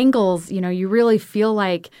the angles, you really feel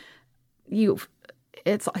like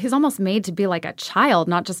he's almost made to be like a child,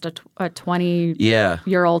 not just a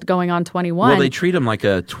 20-year-old going on 21. Well, they treat him like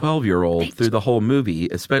a 12-year-old through the whole movie,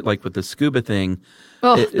 especially like with the scuba thing.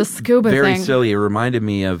 The scuba thing. Very silly. It reminded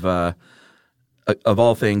me of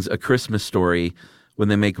all things, A Christmas Story, when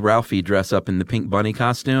they make Ralphie dress up in the pink bunny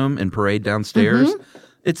costume and parade downstairs.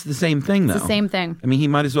 It's the same thing, though. It's the same thing. I mean, he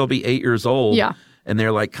might as well be 8 years old. Yeah. And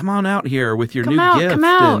they're like, come on out here with your new gift. Come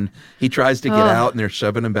out. And he tries to get out, and they're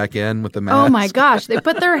shoving him back in with the mask. Oh, my gosh. They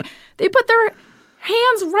put their hands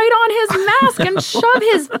right on his mask and shove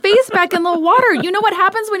his face back in the water. You know what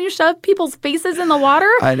happens when you shove people's faces in the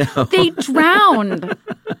water? I know. They drown.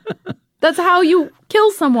 That's how you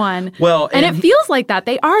kill someone. Well, and it feels like that.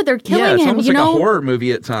 They're killing him. It's almost like a horror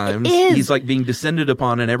movie at times. It is. He's like being descended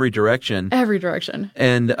upon in every direction. Every direction.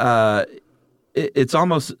 And it's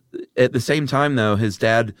almost at the same time, though, his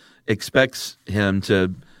dad expects him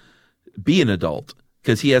to be an adult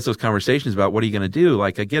because he has those conversations about what are you going to do?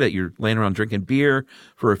 Like, I get it. You're laying around drinking beer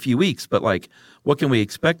for a few weeks, but like, what can we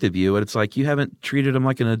expect of you? And it's like, you haven't treated him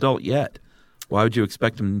like an adult yet. Why would you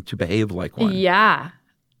expect him to behave like one? Yeah.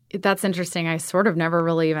 That's interesting. I sort of never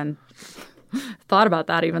really even thought about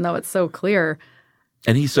that, even though it's so clear.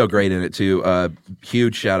 And he's so great in it, too.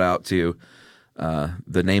 Huge shout out to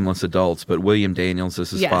the nameless adults, but William Daniels is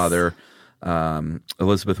his father.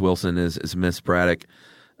 Elizabeth Wilson is Miss Braddock,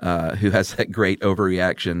 who has that great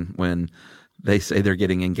overreaction when they say they're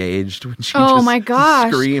getting engaged. When she my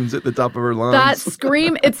gosh, screams at the top of her lungs. That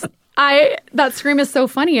scream, that scream is so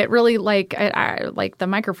funny. It really like the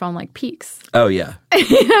microphone like peaks. Oh yeah,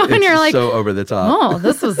 and you're like so over the top. Oh,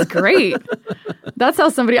 this was great. That's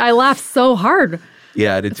how I laughed so hard.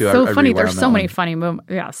 Yeah, I did too. It's so funny. There's so many one. funny moments.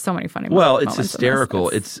 Yeah, so many funny Well, moments. it's hysterical.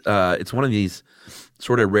 It's one of these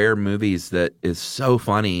sort of rare movies that is so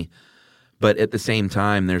funny, but at the same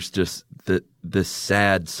time, there's just the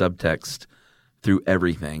sad subtext through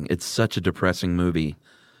everything. It's such a depressing movie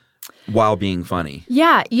while being funny.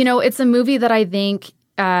 Yeah, it's a movie that I think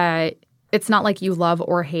it's not like you love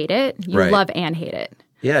or hate it. You love and hate it.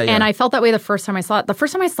 Yeah. And I felt that way the first time I saw it. The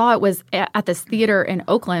first time I saw it was at this theater in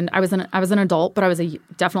Oakland. I was an adult, but I was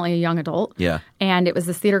definitely a young adult. Yeah. And it was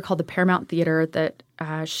this theater called the Paramount Theater that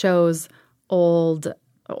shows old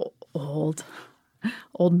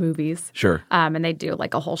movies. Sure. And they do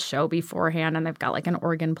like a whole show beforehand, and they've got like an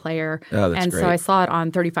organ player. Oh, that's and great. so I saw it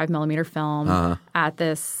on 35 millimeter film at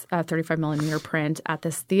this 35 millimeter print at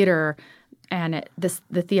this theater, and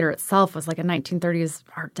the theater itself was like a 1930s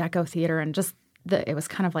Art Deco theater, and just it was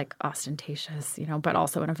kind of like ostentatious, but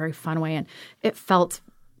also in a very fun way. And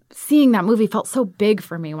seeing that movie felt so big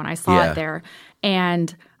for me when I saw it there,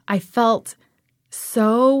 and I felt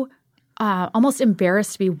so almost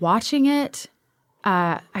embarrassed to be watching it.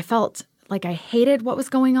 I felt like I hated what was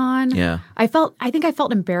going on. Yeah. I think I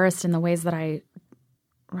felt embarrassed in the ways that I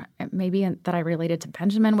maybe that I related to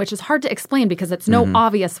Benjamin, which is hard to explain because it's no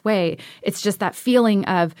obvious way. It's just that feeling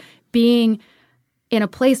of being in a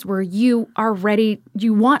place where you are ready,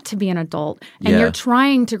 you want to be an adult, and you're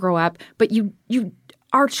trying to grow up, but you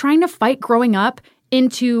are trying to fight growing up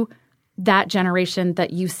into that generation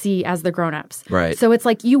that you see as the grown-ups. Right. So it's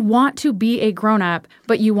like you want to be a grown-up,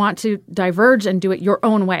 but you want to diverge and do it your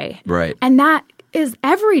own way. Right. And that is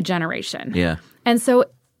every generation. Yeah. And so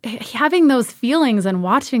having those feelings and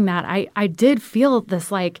watching that, I did feel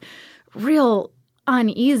this like real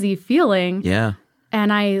uneasy feeling. Yeah.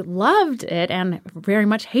 And I loved it and very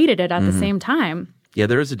much hated it at the same time. Yeah,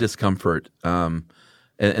 there is a discomfort. And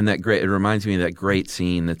that great, it reminds me of that great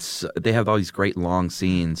scene. They have all these great long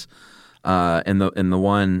scenes. And the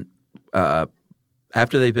one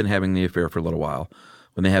after they've been having the affair for a little while,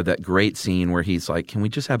 when they have that great scene where he's like, "Can we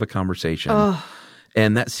just have a conversation?" Oh.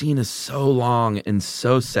 And that scene is so long and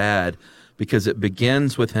so sad because it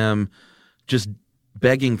begins with him just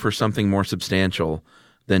begging for something more substantial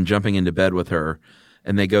than jumping into bed with her.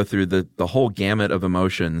 And they go through the whole gamut of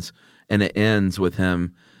emotions, and it ends with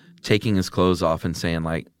him taking his clothes off and saying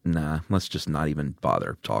like, "Nah, let's just not even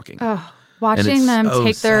bother talking." Oh, watching them so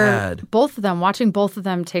take sad. watching both of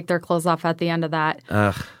them take their clothes off at the end of that,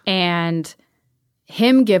 and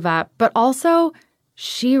him give up, but also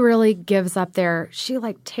she really gives up there. She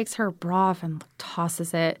like takes her bra off and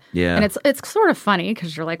tosses it. Yeah, and it's sort of funny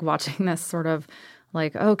because you're like watching this sort of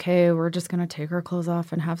like, okay, we're just gonna take our clothes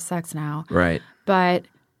off and have sex now, right? But,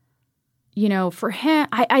 you know, for him,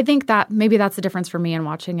 I think that maybe that's the difference for me in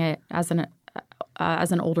watching it as an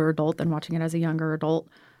older adult than watching it as a younger adult.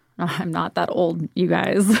 I'm not that old, you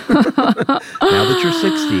guys. Now that you're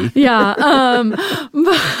 60. Yeah.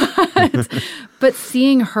 But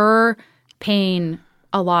seeing her pain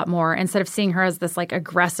a lot more, instead of seeing her as this like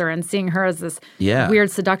aggressor and seeing her as this weird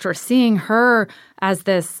seductress, seeing her as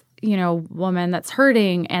this, you know, woman that's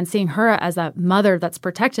hurting and seeing her as a mother that's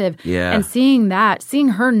protective and seeing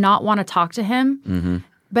her not want to talk to him,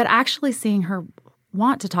 but actually seeing her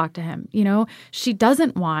want to talk to him. You know, she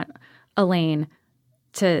doesn't want him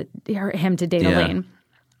to date Elaine.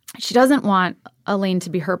 She doesn't want Elaine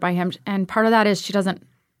to be hurt by him. And part of that is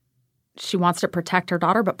she wants to protect her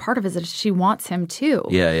daughter, but part of it is she wants him too.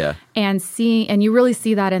 Yeah, yeah. And you really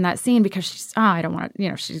see that in that scene because she's, I don't want to, you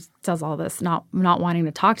know, she does all this not wanting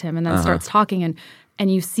to talk to him and then starts talking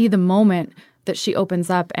and you see the moment that she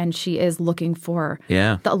opens up and she is looking for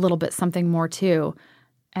a little bit something more too.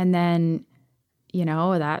 And then, you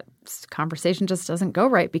know, that conversation just doesn't go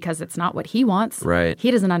right because it's not what he wants. Right.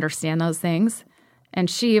 He doesn't understand those things. And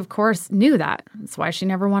she, of course, knew that. That's why she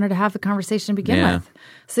never wanted to have the conversation to begin with.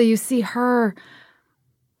 So you see her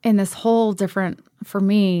in this whole different, for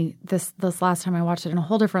me, this last time I watched it, in a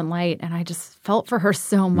whole different light. And I just felt for her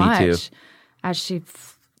so much as she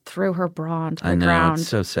threw her bra onto the ground. I know, it's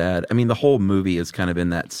so sad. I mean, the whole movie is kind of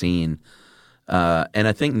in that scene. And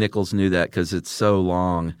I think Nichols knew that because it's so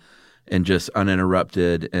long and just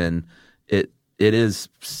uninterrupted. And it is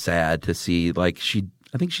sad to see, like,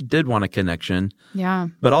 I think she did want a connection. Yeah.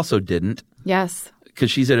 But also didn't. Yes.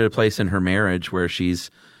 Because she's at a place in her marriage where she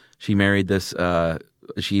married this,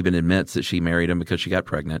 she even admits that she married him because she got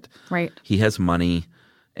pregnant. Right. He has money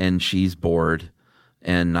and she's bored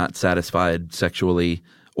and not satisfied sexually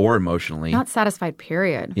or emotionally. Not satisfied,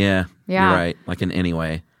 period. Yeah. You're right. Like in any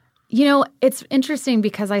way. You know, it's interesting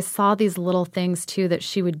because I saw these little things too that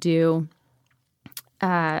she would do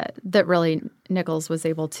that really Nichols was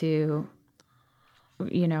able to,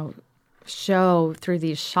 you know, show through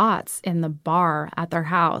these shots in the bar at their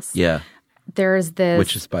house. Yeah. There's this...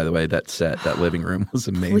 Which is, by the way, that living room was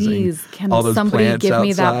amazing. Please, can somebody give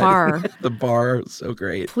me that bar? The bar is so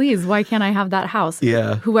great. Please, why can't I have that house?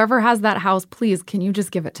 Yeah. Whoever has that house, please, can you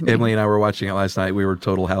just give it to me? Emily and I were watching it last night. We were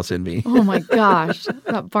total house envy. Oh my gosh.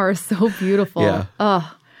 That bar is so beautiful. Yeah.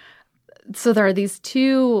 So there are these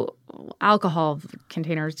two alcohol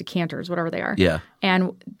containers, decanters, whatever they are. Yeah.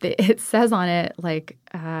 And it says on it, like,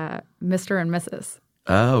 Mr. and Mrs.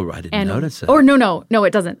 Oh, I didn't notice that. Or no,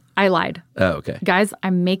 it doesn't. I lied. Oh, okay. Guys,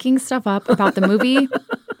 I'm making stuff up about the movie,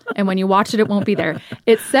 and when you watch it, it won't be there.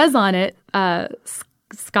 It says on it,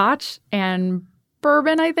 Scotch and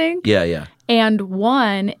bourbon, I think. Yeah, yeah. And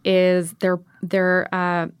one is they're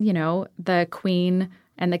you know, the queen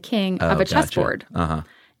and the king of a chessboard. Uh-huh.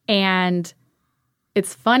 And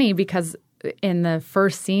it's funny because in the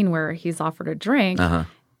first scene where he's offered a drink,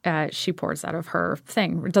 she pours out of her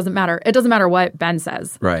thing. It doesn't matter. It doesn't matter what Ben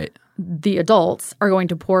says. Right. The adults are going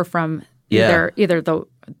to pour from either the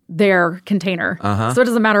their container. So it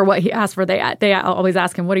doesn't matter what he asks for. They always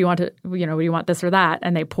ask him, what do you want to, what do you want, this or that?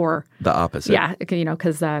 And they pour. The opposite. Yeah,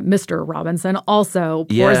 because Mr. Robinson also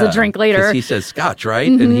pours a drink later. Because he says scotch, right?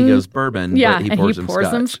 And he goes bourbon, but he pours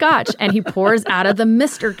him scotch. And he pours out of the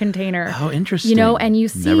Mr. container. Oh, interesting. And you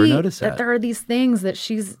see Never noticed that there are these things that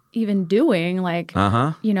she's even doing, like,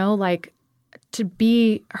 like to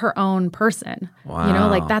be her own person. Wow.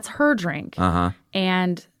 Like that's her drink.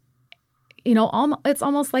 And it's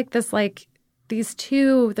almost like this, like these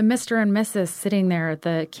two, the Mr. and Mrs. sitting there,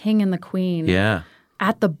 the king and the queen,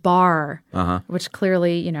 at the bar, which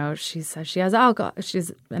clearly, she says she has alcohol.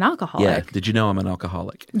 She's an alcoholic. Yeah. Did you know I'm an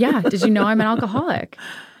alcoholic? Yeah. Did you know I'm an alcoholic?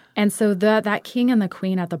 And so that king and the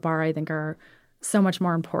queen at the bar, I think, are so much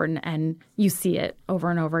more important, and you see it over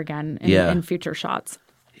and over again in future shots.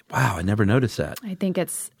 Wow, I never noticed that. I think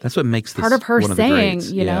that's what makes this part of her one saying, of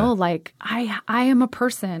the like I am a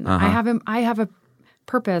person. I have a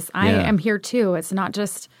purpose. I am here too. It's not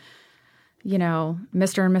just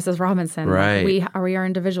Mr. and Mrs. Robinson. Right. We are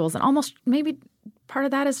individuals, and almost maybe part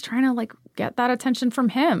of that is trying to like get that attention from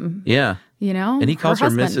him. Yeah. And he calls her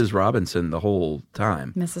husband. Mrs. Robinson the whole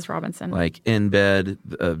time. Mrs. Robinson. Like in bed,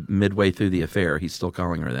 midway through the affair, he's still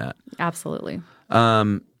calling her that. Absolutely.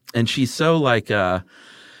 And she's so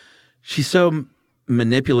she's so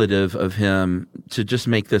manipulative of him to just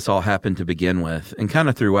make this all happen to begin with, and kind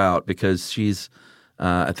of throughout, because she's,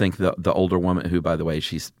 I think the older woman, who, by the way,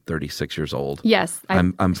 she's 36 years old. Yes.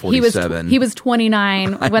 I'm 47. He was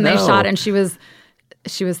 29 when they shot, and she was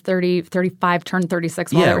 35, turned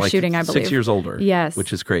 36 while they were shooting, I believe. 6 years older. Yes.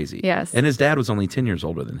 Which is crazy. Yes. And his dad was only 10 years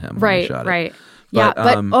older than him when they shot it. Right. But,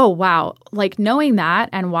 oh, wow. Like knowing that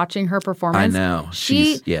and watching her performance. I know.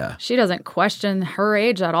 She doesn't question her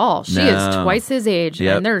age at all. She is twice his age,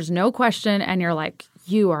 and there's no question. And you're like,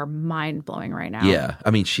 you are mind-blowing right now. Yeah. I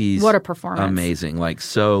mean, she's what a performance. Amazing. Like,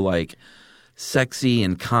 so like sexy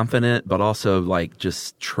and confident, but also like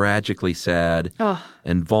just tragically sad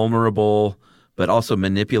and vulnerable, but also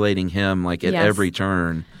manipulating him like at every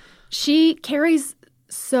turn. She carries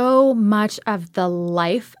so much of the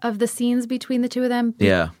life of the scenes between the two of them.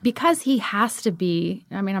 Because he has to be,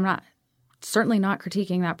 I mean, I'm certainly not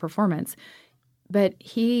critiquing that performance, but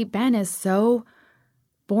Ben is so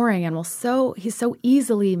boring and he's so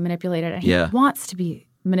easily manipulated, and he wants to be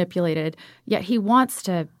manipulated, yet he wants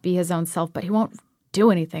to be his own self, but he won't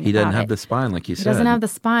do anything. He doesn't have the spine, like you said. He doesn't have the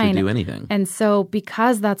spine to do anything. And so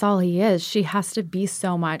because that's all he is, she has to be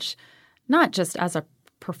so much, not just as a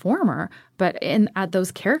performer, but at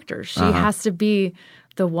those characters. She has to be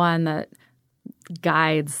the one that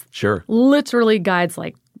guides, literally guides,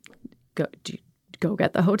 like, go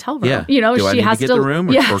get the hotel room. Yeah. Do I need to get the room,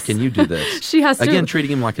 or can you do this? She has to. Again,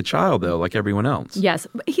 treating him like a child, though, like everyone else. Yes.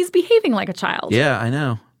 But he's behaving like a child. Yeah, I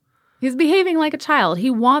know. He's behaving like a child.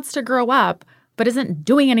 He wants to grow up, but isn't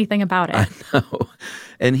doing anything about it. I know.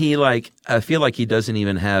 And I feel like he doesn't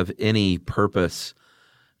even have any purpose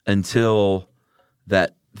until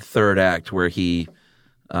that third act where he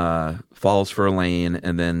falls for Elaine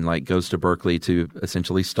and then goes to Berkeley to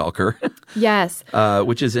essentially stalk her. Yes.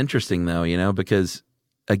 Which is interesting though, because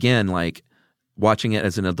again, watching it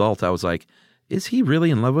as an adult, I was like, is he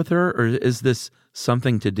really in love with her, or is this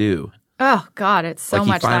something to do? Oh God, it's so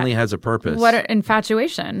much. He finally has a purpose. What an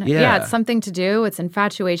infatuation. Yeah, it's something to do. It's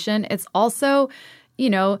infatuation. It's also,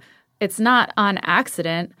 it's not on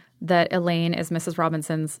accident that Elaine is Mrs.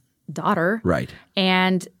 Robinson's daughter. Right.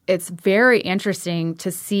 And it's very interesting to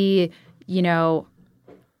see, when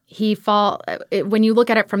you look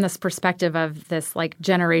at it from this perspective of this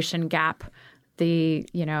generation gap,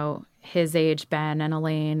 his age, Ben and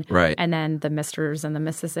Elaine, right, and then the Misters and the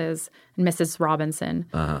Mrs. and Mrs. Robinson.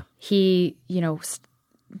 He,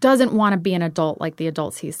 doesn't want to be an adult like the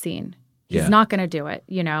adults he's seen. He's not going to do it,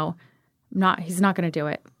 he's not going to do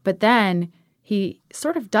it. But then he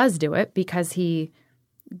sort of does do it because he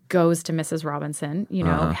goes to Mrs. Robinson,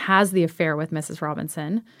 has the affair with Mrs.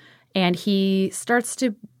 Robinson, and he starts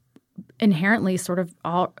to inherently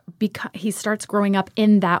he starts growing up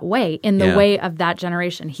in that way, in the way of that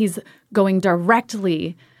generation. He's going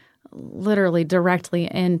literally directly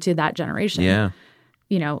into that generation. Yeah.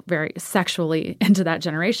 Very sexually into that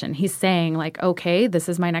generation. He's saying okay, this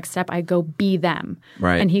is my next step. I go be them.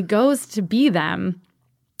 Right. And he goes to be them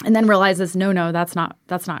and then realizes, no, that's not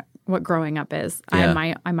what growing up is.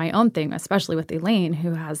 Yeah. I'm my own thing, especially with Elaine,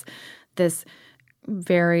 who has this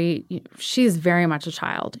she's very much a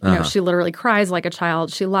child. She literally cries like a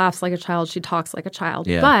child. She laughs like a child. She talks like a child.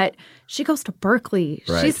 Yeah. But she goes to Berkeley.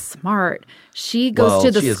 Right. She's smart. She goes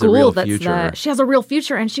to the school she has a real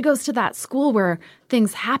future, and she goes to that school where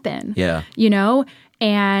things happen. Yeah.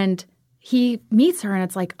 And he meets her and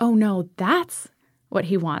it's like, oh no, that's what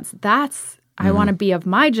he wants. I want to be of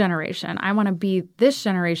my generation. I want to be this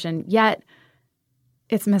generation. Yet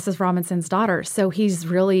it's Mrs. Robinson's daughter. So he's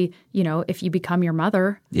really, if you become your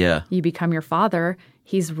mother, you become your father.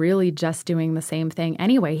 He's really just doing the same thing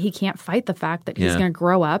anyway. He can't fight the fact that he's going to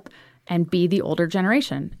grow up and be the older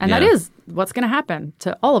generation. And that is what's going to happen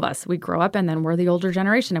to all of us. We grow up and then we're the older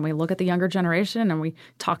generation and we look at the younger generation and we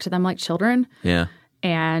talk to them like children. Yeah.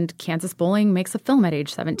 And Kansas Bowling makes a film at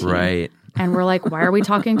age 17. Right. And we're like, why are we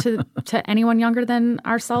talking to anyone younger than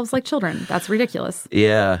ourselves like children? That's ridiculous.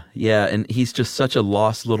 Yeah. Yeah. And he's just such a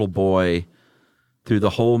lost little boy through the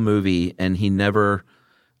whole movie. And he never,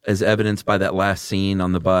 as evidenced by that last scene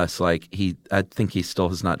on the bus, I think he still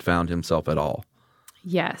has not found himself at all.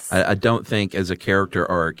 Yes. I don't think as a character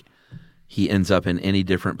arc, he ends up in any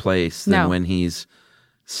different place than when he's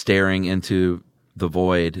staring into the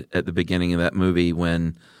void at the beginning of that movie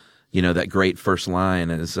when, that great first line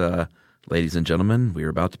is, ladies and gentlemen, we are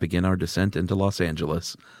about to begin our descent into Los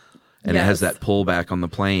Angeles. And it has that pullback on the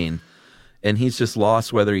plane. And he's just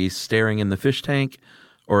lost whether he's staring in the fish tank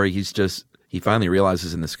or he finally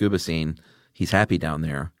realizes in the scuba scene, he's happy down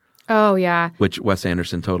there. Oh, yeah. Which Wes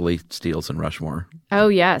Anderson totally steals in Rushmore. Oh,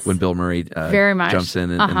 yes. When Bill Murray very much jumps in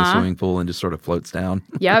the swimming pool and just sort of floats down.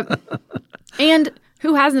 Yep. And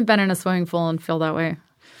who hasn't been in a swimming pool and feel that way?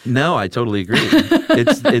 No, I totally agree.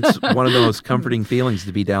 It's one of the most comforting feelings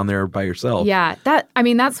to be down there by yourself. Yeah. That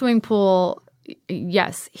swimming pool,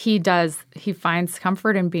 yes, he does. He finds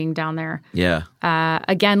comfort in being down there. Yeah.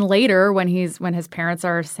 Again, later when his parents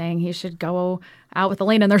are saying he should go out with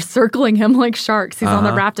Elaine and they're circling him like sharks. He's on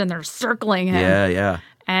the raft and they're circling him. Yeah, yeah.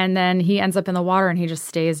 And then he ends up in the water and he just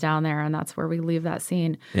stays down there and that's where we leave that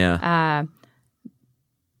scene. Yeah.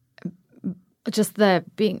 Just the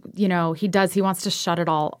being, he wants to shut it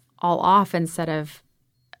all off instead of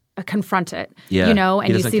confront it. Yeah. And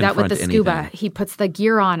you see that with the scuba. Anything. He puts the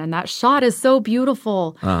gear on and that shot is so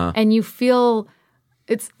beautiful. And you feel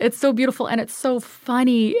it's so beautiful and it's so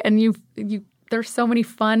funny and you there's so many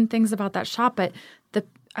fun things about that shot, but the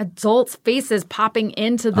adults' faces popping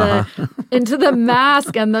into the into the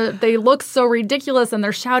mask and they look so ridiculous and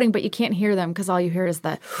they're shouting, but you can't hear them because all you hear is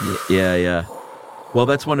the yeah. Well,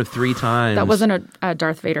 that's one of 3 times. That wasn't a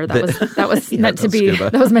Darth Vader. That was meant to be.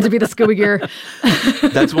 That was meant to be the scuba gear.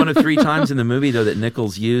 That's one of 3 times in the movie, though, that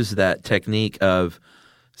Nichols used that technique of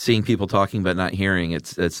seeing people talking but not hearing.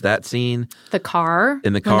 It's that scene. The car.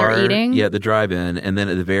 In the car. When they're eating. Yeah, the drive-in. And then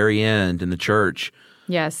at the very end in the church.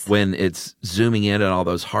 Yes. When it's zooming in on all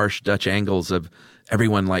those harsh Dutch angles of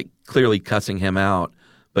everyone clearly cussing him out.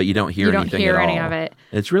 But you don't hear anything at all. You don't hear any of it.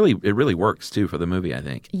 It really works, too, for the movie, I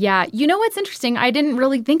think. Yeah. You know what's interesting? I didn't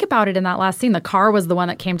really think about it in that last scene. The car was the one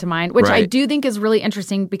that came to mind, which I do think is really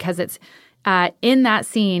interesting because it's in that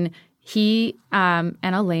scene, he and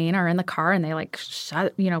Elaine are in the car and they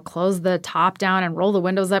shut, close the top down and roll the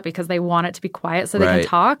windows up because they want it to be quiet so they can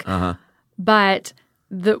talk. But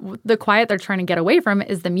the quiet they're trying to get away from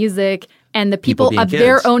is the music and the people of kids.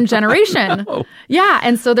 their own generation. Yeah.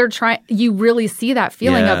 And so they're you really see that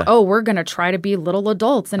feeling of, we're going to try to be little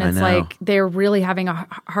adults. And it's like they're really having a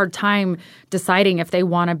hard time deciding if they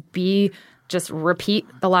want to just repeat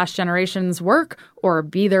the last generation's work or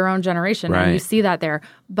be their own generation. Right. And you see that there.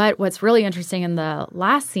 But what's really interesting in the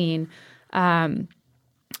last scene, I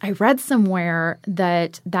read somewhere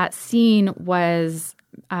that scene was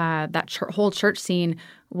whole church scene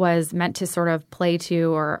was meant to sort of play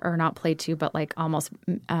to or not play to, but almost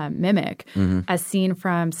mimic a scene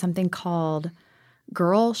from something called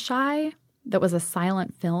Girl Shy that was a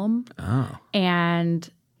silent film. Oh. And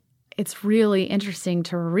it's really interesting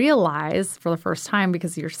to realize for the first time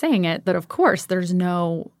because you're saying it that, of course,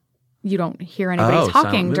 you don't hear anybody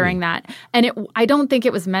talking during that. And I don't think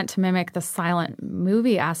it was meant to mimic the silent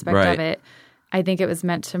movie aspect of it. I think it was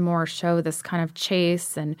meant to more show this kind of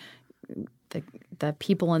chase and the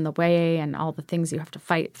people in the way and all the things you have to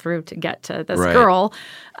fight through to get to this girl.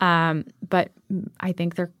 But I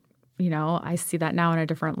think I see that now in a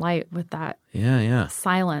different light with that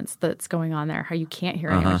silence that's going on there, how you can't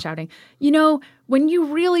hear anyone shouting. When you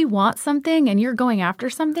really want something and you're going after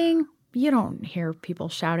something, you don't hear people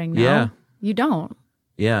shouting now. Yeah. You don't.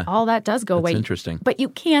 Yeah. All that does go away. That's interesting. But you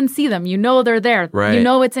can see them. You know they're there. Right. You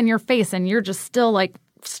know it's in your face and you're just still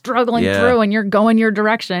struggling through and you're going your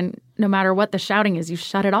direction. No matter what the shouting is, you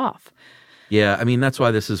shut it off. Yeah. I mean, that's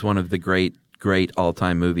why this is one of the great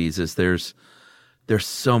all-time movies is there's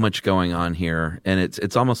so much going on here. And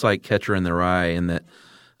it's almost like Catcher in the Rye in that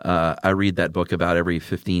I read that book about every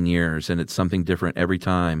 15 years and it's something different every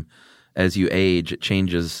time. as you age, it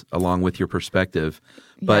changes along with your perspective.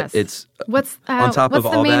 But it's what's on top of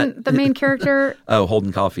all that. The main character. Oh,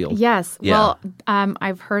 Holden Caulfield. Yes. Yeah. Well,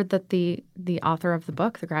 I've heard that the author of the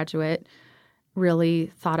book, The Graduate,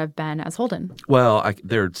 really thought of Ben as Holden. Well,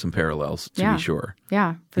 there are some parallels to be sure.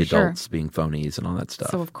 Yeah, for the sure. adults being phonies and all that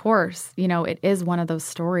stuff. So of course, it is one of those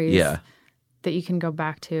stories. That you can go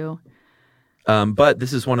back to. But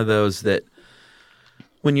this is one of those that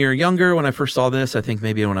when you're younger, when I first saw this, I think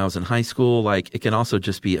maybe when I was in high school, like it can also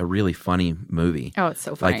just be a really funny movie. Oh, it's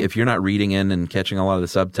so funny. Like if you're not reading in and catching a lot of the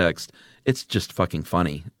subtext, it's just fucking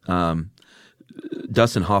funny.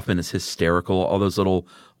 Dustin Hoffman is hysterical. All those little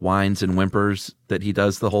whines and whimpers that he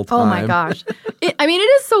does the whole time. Oh my gosh. It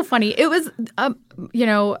is so funny. It was,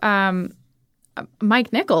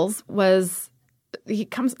 Mike Nichols he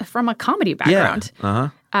comes from a comedy background.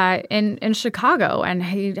 In Chicago, and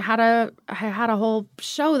he had a whole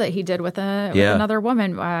show that he did with another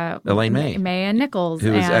woman, Elaine May and Nichols,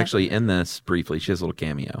 who is actually in this briefly. She has a little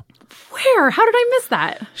cameo. Where? How did I miss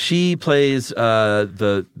that? She plays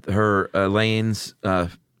Elaine's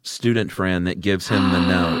student friend that gives him the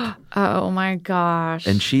note. Oh my gosh!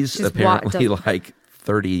 And she's apparently like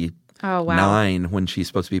 30. Oh wow! 9 when she's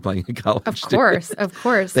supposed to be playing a college student. Of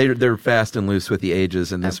course. They're fast and loose with the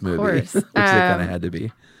ages in this movie, which they kind of had to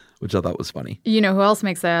be, which I thought was funny. You know who else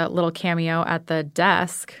makes a little cameo at the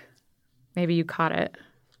desk? Maybe you caught it.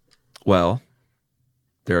 Well,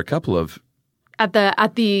 there are a couple of at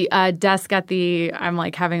the desk at the. I'm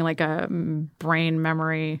like having like a brain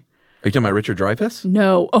memory. Are you talking about Richard Dreyfuss?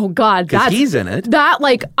 No. Oh God, because he's in it. That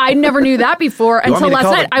I never knew that before until last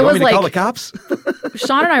night. I was like, call the cops?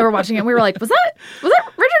 Sean and I were watching it. And we were like, was that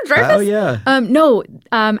Richard Dreyfuss? Oh yeah. No.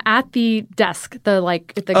 At the desk, the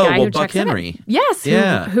guy who Buck checks Henry. In. Yes.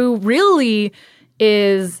 Yeah. Who really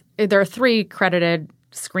is? There are 3 credited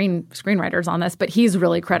screenwriters on this, but he's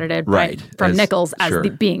really credited from Nichols as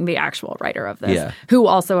being the actual writer of this. Yeah. Who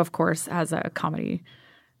also, of course, has a comedy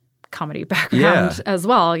background as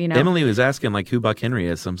well. Emily was asking like who Buck Henry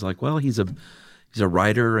is. So I was like, well, he's a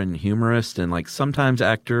writer and humorist and like sometimes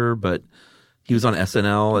actor, but he was on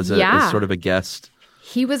SNL as sort of a guest.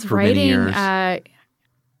 He was writing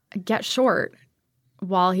Get Short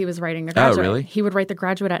while he was writing The Graduate. Oh, really? He would write The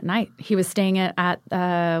Graduate at night. He was staying at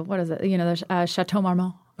what is it? The Chateau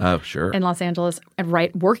Marmont. Oh, sure. In Los Angeles and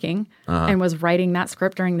working and was writing that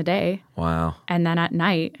script during the day. Wow. And then at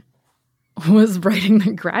night was writing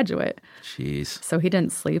The Graduate. Jeez. So he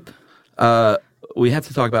didn't sleep. We have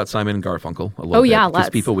to talk about Simon and Garfunkel a little bit. Because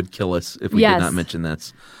people would kill us if we did not mention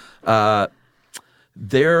this.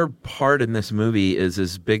 Their part in this movie is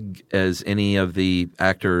as big as any of the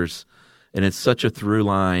actors, and it's such a through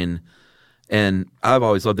line. And I've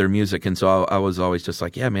always loved their music, and so I was always just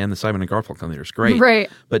like, yeah, man, the Simon and Garfunkel theater is great. Right.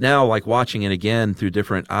 But now, like watching it again through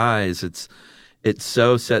different eyes, it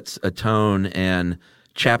so sets a tone and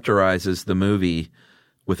chapterizes the movie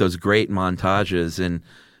with those great montages. And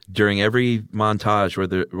during every montage,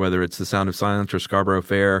 whether it's The Sound of Silence or Scarborough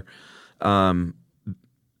Fair,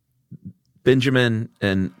 Benjamin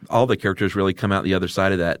and all the characters really come out the other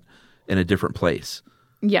side of that in a different place.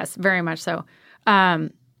 Yes, very much so.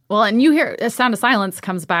 Well, and you hear The Sound of Silence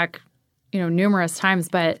comes back, numerous times,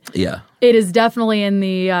 but it is definitely in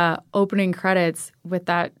the opening credits with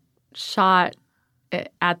that shot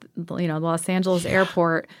at the Los Angeles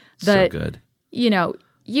airport. That, so good. You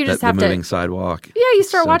just have the moving sidewalk. Yeah, you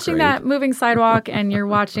start watching that moving sidewalk, and you're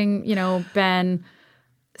watching, Ben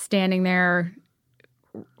standing there.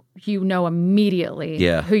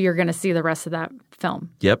 Immediately who you're going to see the rest of that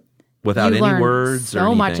film. Yep, without any words or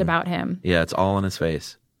anything. So much about him. Yeah, it's all in his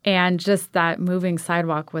face. And just that moving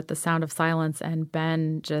sidewalk with The Sound of Silence and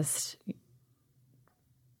Ben just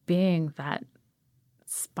being that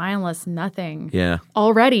spineless nothing. Yeah.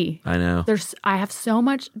 Already. I know. I have so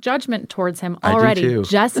much judgment towards him already. I do too.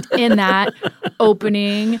 Just in that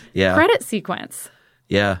opening credit sequence.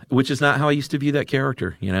 Yeah, which is not how I used to view that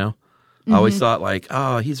character, I always thought like,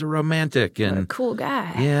 oh, he's a romantic and what a cool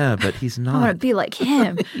guy. Yeah, but he's not. I want to be like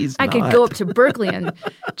him. I could go up to Berkeley and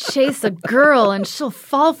chase a girl and she'll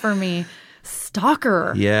fall for me.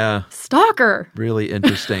 Stalker. Yeah. Stalker. Really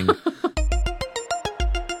interesting.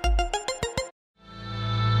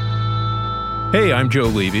 Hey, I'm Joe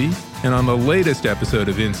Levy, and on the latest episode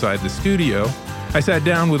of Inside the Studio, I sat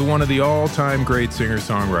down with one of the all-time great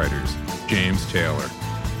singer-songwriters, James Taylor.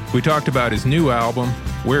 We talked about his new album,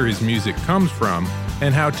 where his music comes from,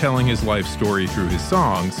 and how telling his life story through his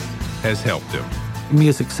songs has helped him.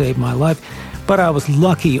 Music saved my life, but I was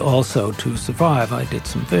lucky also to survive. I did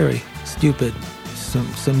some very stupid,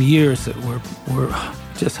 some years that were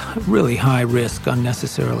just really high risk,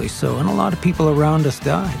 unnecessarily so. And a lot of people around us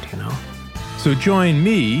died, you know. So join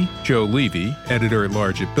me, Joe Levy,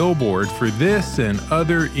 editor-at-large at Billboard, for this and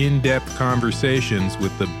other in-depth conversations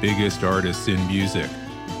with the biggest artists in music.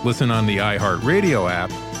 Listen on the iHeartRadio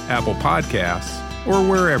app, Apple Podcasts, or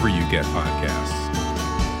wherever you get podcasts.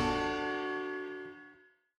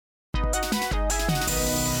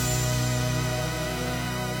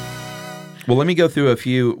 Well, let me go through a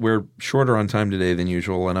few. We're shorter on time today than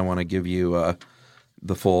usual, and I want to give you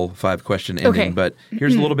the full 5-question ending. Okay. But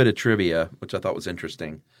here's a little bit of trivia, which I thought was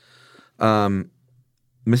interesting.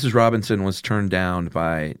 Mrs. Robinson was turned down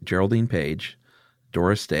by Geraldine Page,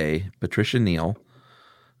 Doris Day, Patricia Neal,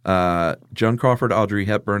 Joan Crawford, Audrey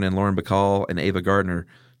Hepburn, and Lauren Bacall, and Ava Gardner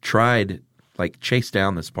tried, chased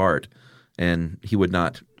down this part, and he would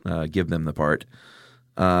not give them the part.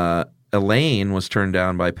 Elaine was turned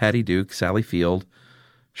down by Patty Duke, Sally Field,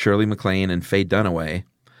 Shirley MacLaine, and Faye Dunaway.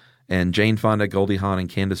 And Jane Fonda, Goldie Hawn, and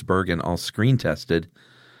Candice Bergen all screen tested.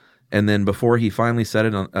 And then before he finally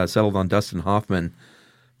settled on Dustin Hoffman,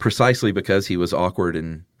 precisely because he was awkward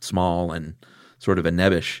and small and sort of a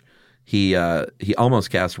nebbish, he almost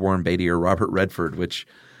cast Warren Beatty or Robert Redford, which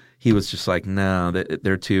he was just like, no,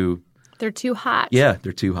 they're too... They're too hot. Yeah,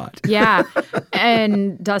 they're too hot. Yeah.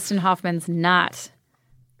 And Dustin Hoffman's not...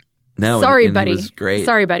 No, sorry, and buddy. He was great.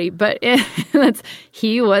 Sorry, buddy. But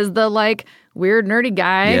he was the weird nerdy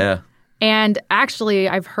guy. Yeah. And actually,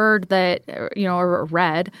 I've heard that, or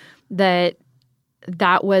read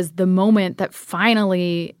that was the moment that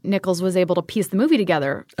finally Nichols was able to piece the movie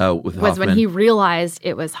together. Oh, with Hoffman. Was when he realized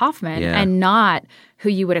it was Hoffman and not who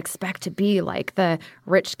you would expect to be the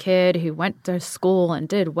rich kid who went to school and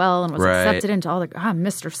did well and was accepted into all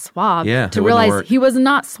Mr. Suave. Yeah, to realize he was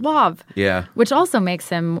not suave. Yeah. Which also makes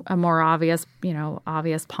him a more obvious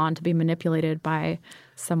pawn to be manipulated by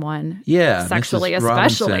someone. Yeah, sexually, Mrs.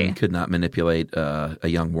 especially. Robinson could not manipulate a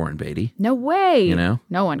young Warren Beatty. No way.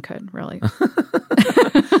 No one could really.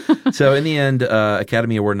 So in the end,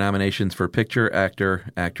 Academy Award nominations for Picture,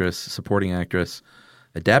 Actor, Actress, Supporting Actress,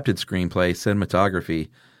 Adapted Screenplay, Cinematography,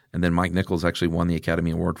 and then Mike Nichols actually won the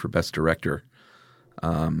Academy Award for Best Director.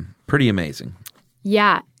 Pretty amazing.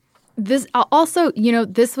 Yeah. This also,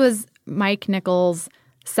 this was Mike Nichols'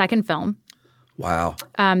 second film. Wow.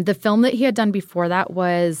 The film that he had done before that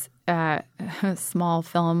was a small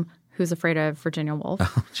film, Who's Afraid of Virginia Woolf?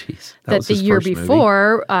 Oh, jeez. That the year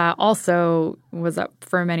before also was up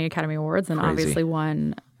for many Academy Awards and obviously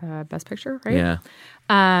won Best Picture, right?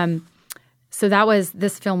 Yeah. So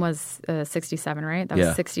this film was 67, right? That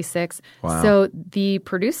was 66. Wow. So the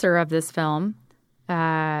producer of this film,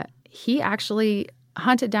 he actually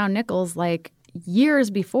hunted down Nichols years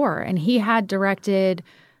before, and he had directed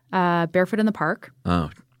Barefoot in the Park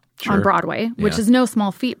on Broadway, which is no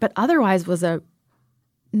small feat, but otherwise was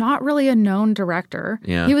not really a known director.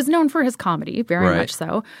 Yeah. He was known for his comedy, very much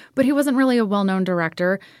so, but he wasn't really a well-known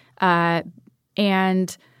director.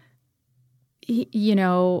 And,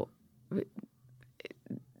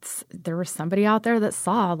 there was somebody out there that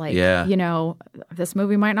saw, this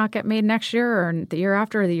movie might not get made next year or the year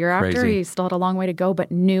after or the year after. He still had a long way to go,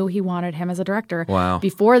 but knew he wanted him as a director. Wow.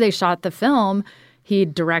 Before they shot the film, he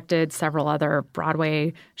directed several other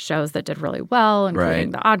Broadway shows that did really well,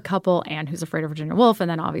 including The Odd Couple and Who's Afraid of Virginia Woolf, and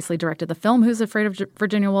then obviously directed the film Who's Afraid of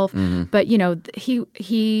Virginia Woolf. Mm-hmm. But,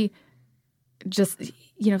 he just,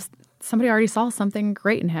 somebody already saw something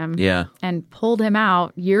great in him and pulled him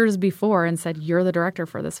out years before and said, you're the director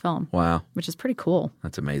for this film. Wow. Which is pretty cool.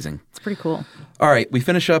 That's amazing. It's pretty cool. All right. We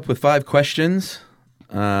finish up with 5 questions.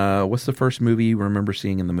 What's the first movie you remember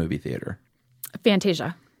seeing in the movie theater?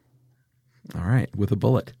 Fantasia. All right. With a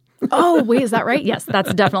bullet. Oh, wait, is that right? Yes,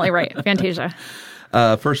 that's definitely right. Fantasia.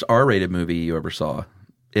 First R-rated movie you ever saw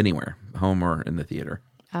anywhere, home or in the theater?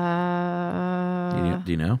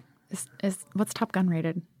 Do you know? What's Top Gun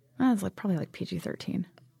rated? It's probably PG-13.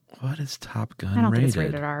 What is Top Gun rated? I don't think it's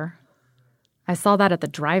rated R. I saw that at the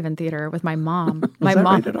drive-in theater with my mom.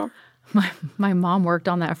 Rated R? My mom worked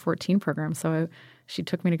on the F-14 program, so she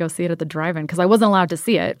took me to go see it at the drive-in because I wasn't allowed to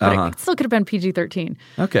see it, but it still could have been PG-13.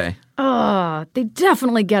 Okay. Oh, they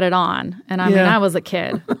definitely get it on. And I mean, I was a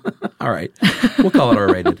kid. All right. We'll call it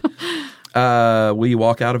R-rated. Will you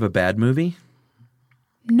walk out of a bad movie?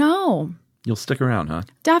 No. You'll stick around, huh?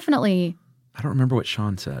 Definitely. I don't remember what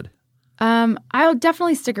Sean said. I'll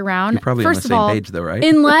definitely stick around. You're probably First on the of same all, page, though, right?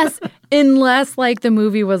 Unless the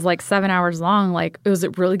movie was 7 hours long, was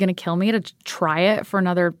it really going to kill me to try it for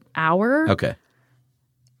another hour? Okay.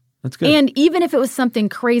 That's good. And even if it was something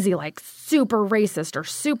crazy, like super racist or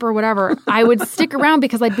super whatever, I would stick around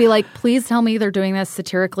because I'd be like, please tell me they're doing this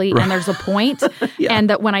satirically and there's a point. Yeah. And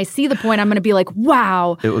that when I see the point, I'm going to be like,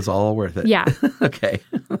 wow. It was all worth it. Yeah. Okay.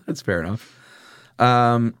 That's fair enough.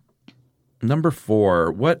 Number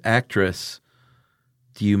 4, what actress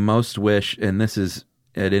do you most wish, and this is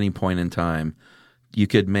at any point in time, you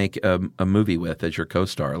could make a movie with as your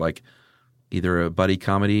co-star, like either a buddy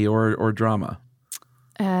comedy or drama?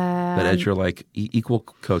 But as your like equal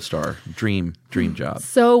co-star, dream job.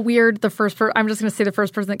 So weird. I'm just going to say the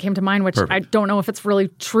first person that came to mind, which Perfect. I don't know if it's really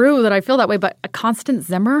true that I feel that way, but Constance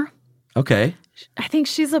Zimmer. Okay. I think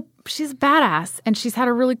she's a badass, and she's had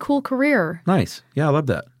a really cool career. Nice. Yeah, I love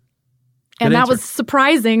that. And that was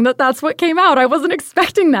surprising that's what came out. I wasn't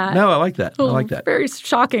expecting that. No, I like that. I like that. Very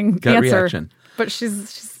shocking Gut answer. reaction. But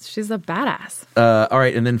she's a badass. All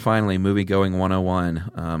right, and then finally, movie going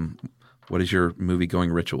 101. What is your movie going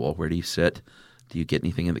ritual? Where do you sit? Do you get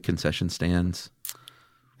anything in the concession stands?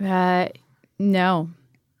 No.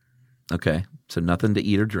 Okay, so nothing to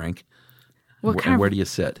eat or drink. Where do you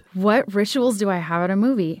sit? What rituals do I have at a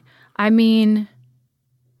movie? I mean,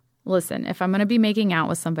 listen, if I'm going to be making out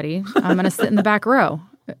with somebody, I'm going to sit in the back row.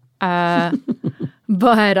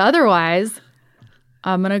 But otherwise,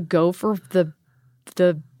 I'm going to go for the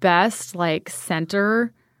best, like,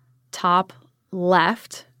 center, top,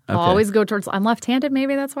 left. Okay. Always go towards. I'm left-handed.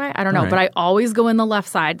 Maybe that's why. I don't know. Right. But I always go in the left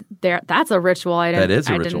side. That's a ritual. That is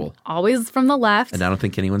a ritual. Always from the left. And I don't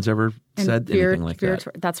think anyone's ever said anything like that.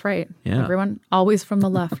 That's right. Yeah. Everyone always from the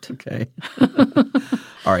left. Okay.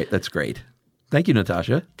 All right. That's great. Thank you,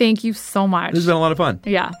 Natasha. Thank you so much. This has been a lot of fun.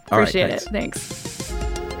 Yeah. Appreciate it. Thanks.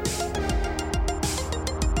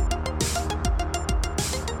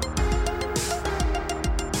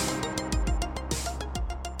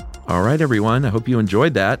 All right, everyone. I hope you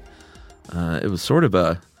enjoyed that. It was sort of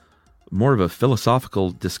more of a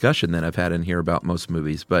philosophical discussion than I've had in here about most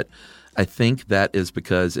movies, but I think that is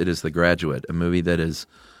because it is The Graduate, a movie that is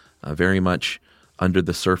very much under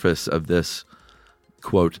the surface of this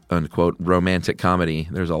quote unquote romantic comedy.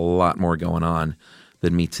 There's a lot more going on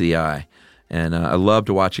than meets the eye. And I loved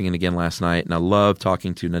watching it again last night, and I loved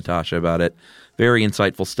talking to Natasha about it. Very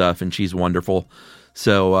insightful stuff, and she's wonderful.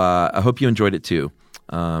 So I hope you enjoyed it too.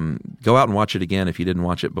 Go out and watch it again if you didn't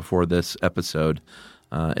watch it before this episode.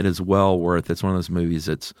 It is well worth. It's one of those movies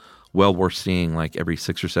that's well worth seeing like every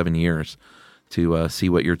 6 or 7 years to see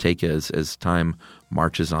what your take is as time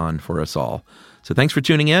marches on for us all. So thanks for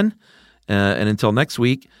tuning in. And until next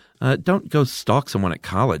week, don't go stalk someone at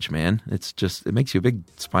college, man. It makes you a big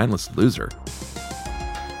spineless loser.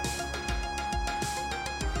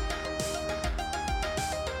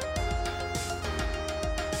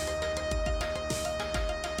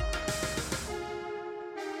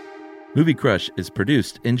 Movie Crush is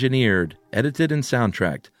produced, engineered, edited, and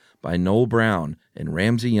soundtracked by Noel Brown and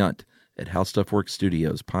Ramsey Yunt at How Stuff Works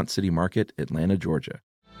Studios, Pont City Market, Atlanta, Georgia.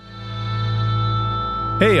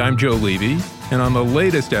 Hey, I'm Joe Levy, and on the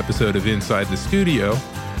latest episode of Inside the Studio,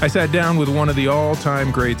 I sat down with one of the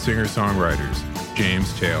all-time great singer-songwriters,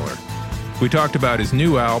 James Taylor. We talked about his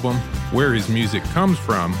new album, where his music comes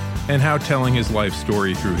from, and how telling his life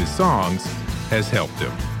story through his songs has helped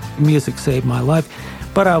him. Music saved my life.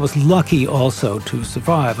 But I was lucky also to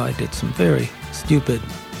survive. I did some very stupid,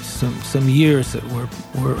 some years that were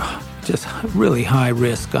just really high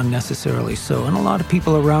risk, unnecessarily so. And a lot of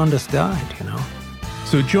people around us died, you know.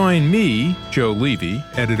 So join me, Joe Levy,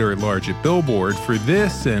 editor-at-large at Billboard, for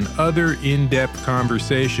this and other in-depth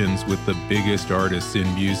conversations with the biggest artists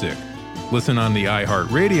in music. Listen on the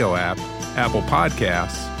iHeartRadio app, Apple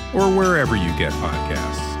Podcasts, or wherever you get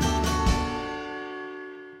podcasts.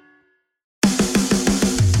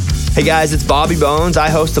 Hey guys, it's Bobby Bones. I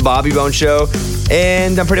host The Bobby Bones Show,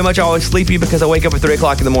 and I'm pretty much always sleepy because I wake up at 3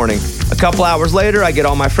 o'clock in the morning. A couple hours later, I get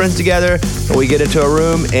all my friends together, and we get into a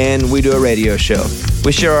room, and we do a radio show.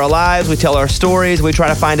 We share our lives, we tell our stories, we try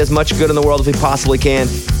to find as much good in the world as we possibly can,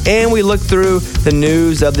 and we look through the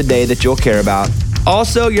news of the day that you'll care about.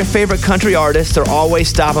 Also, your favorite country artists are always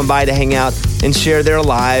stopping by to hang out and share their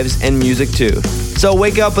lives and music too. So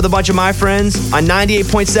wake up with a bunch of my friends on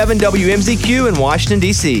 98.7 WMZQ in Washington,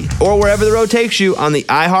 D.C., or wherever the road takes you on the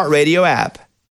iHeartRadio app.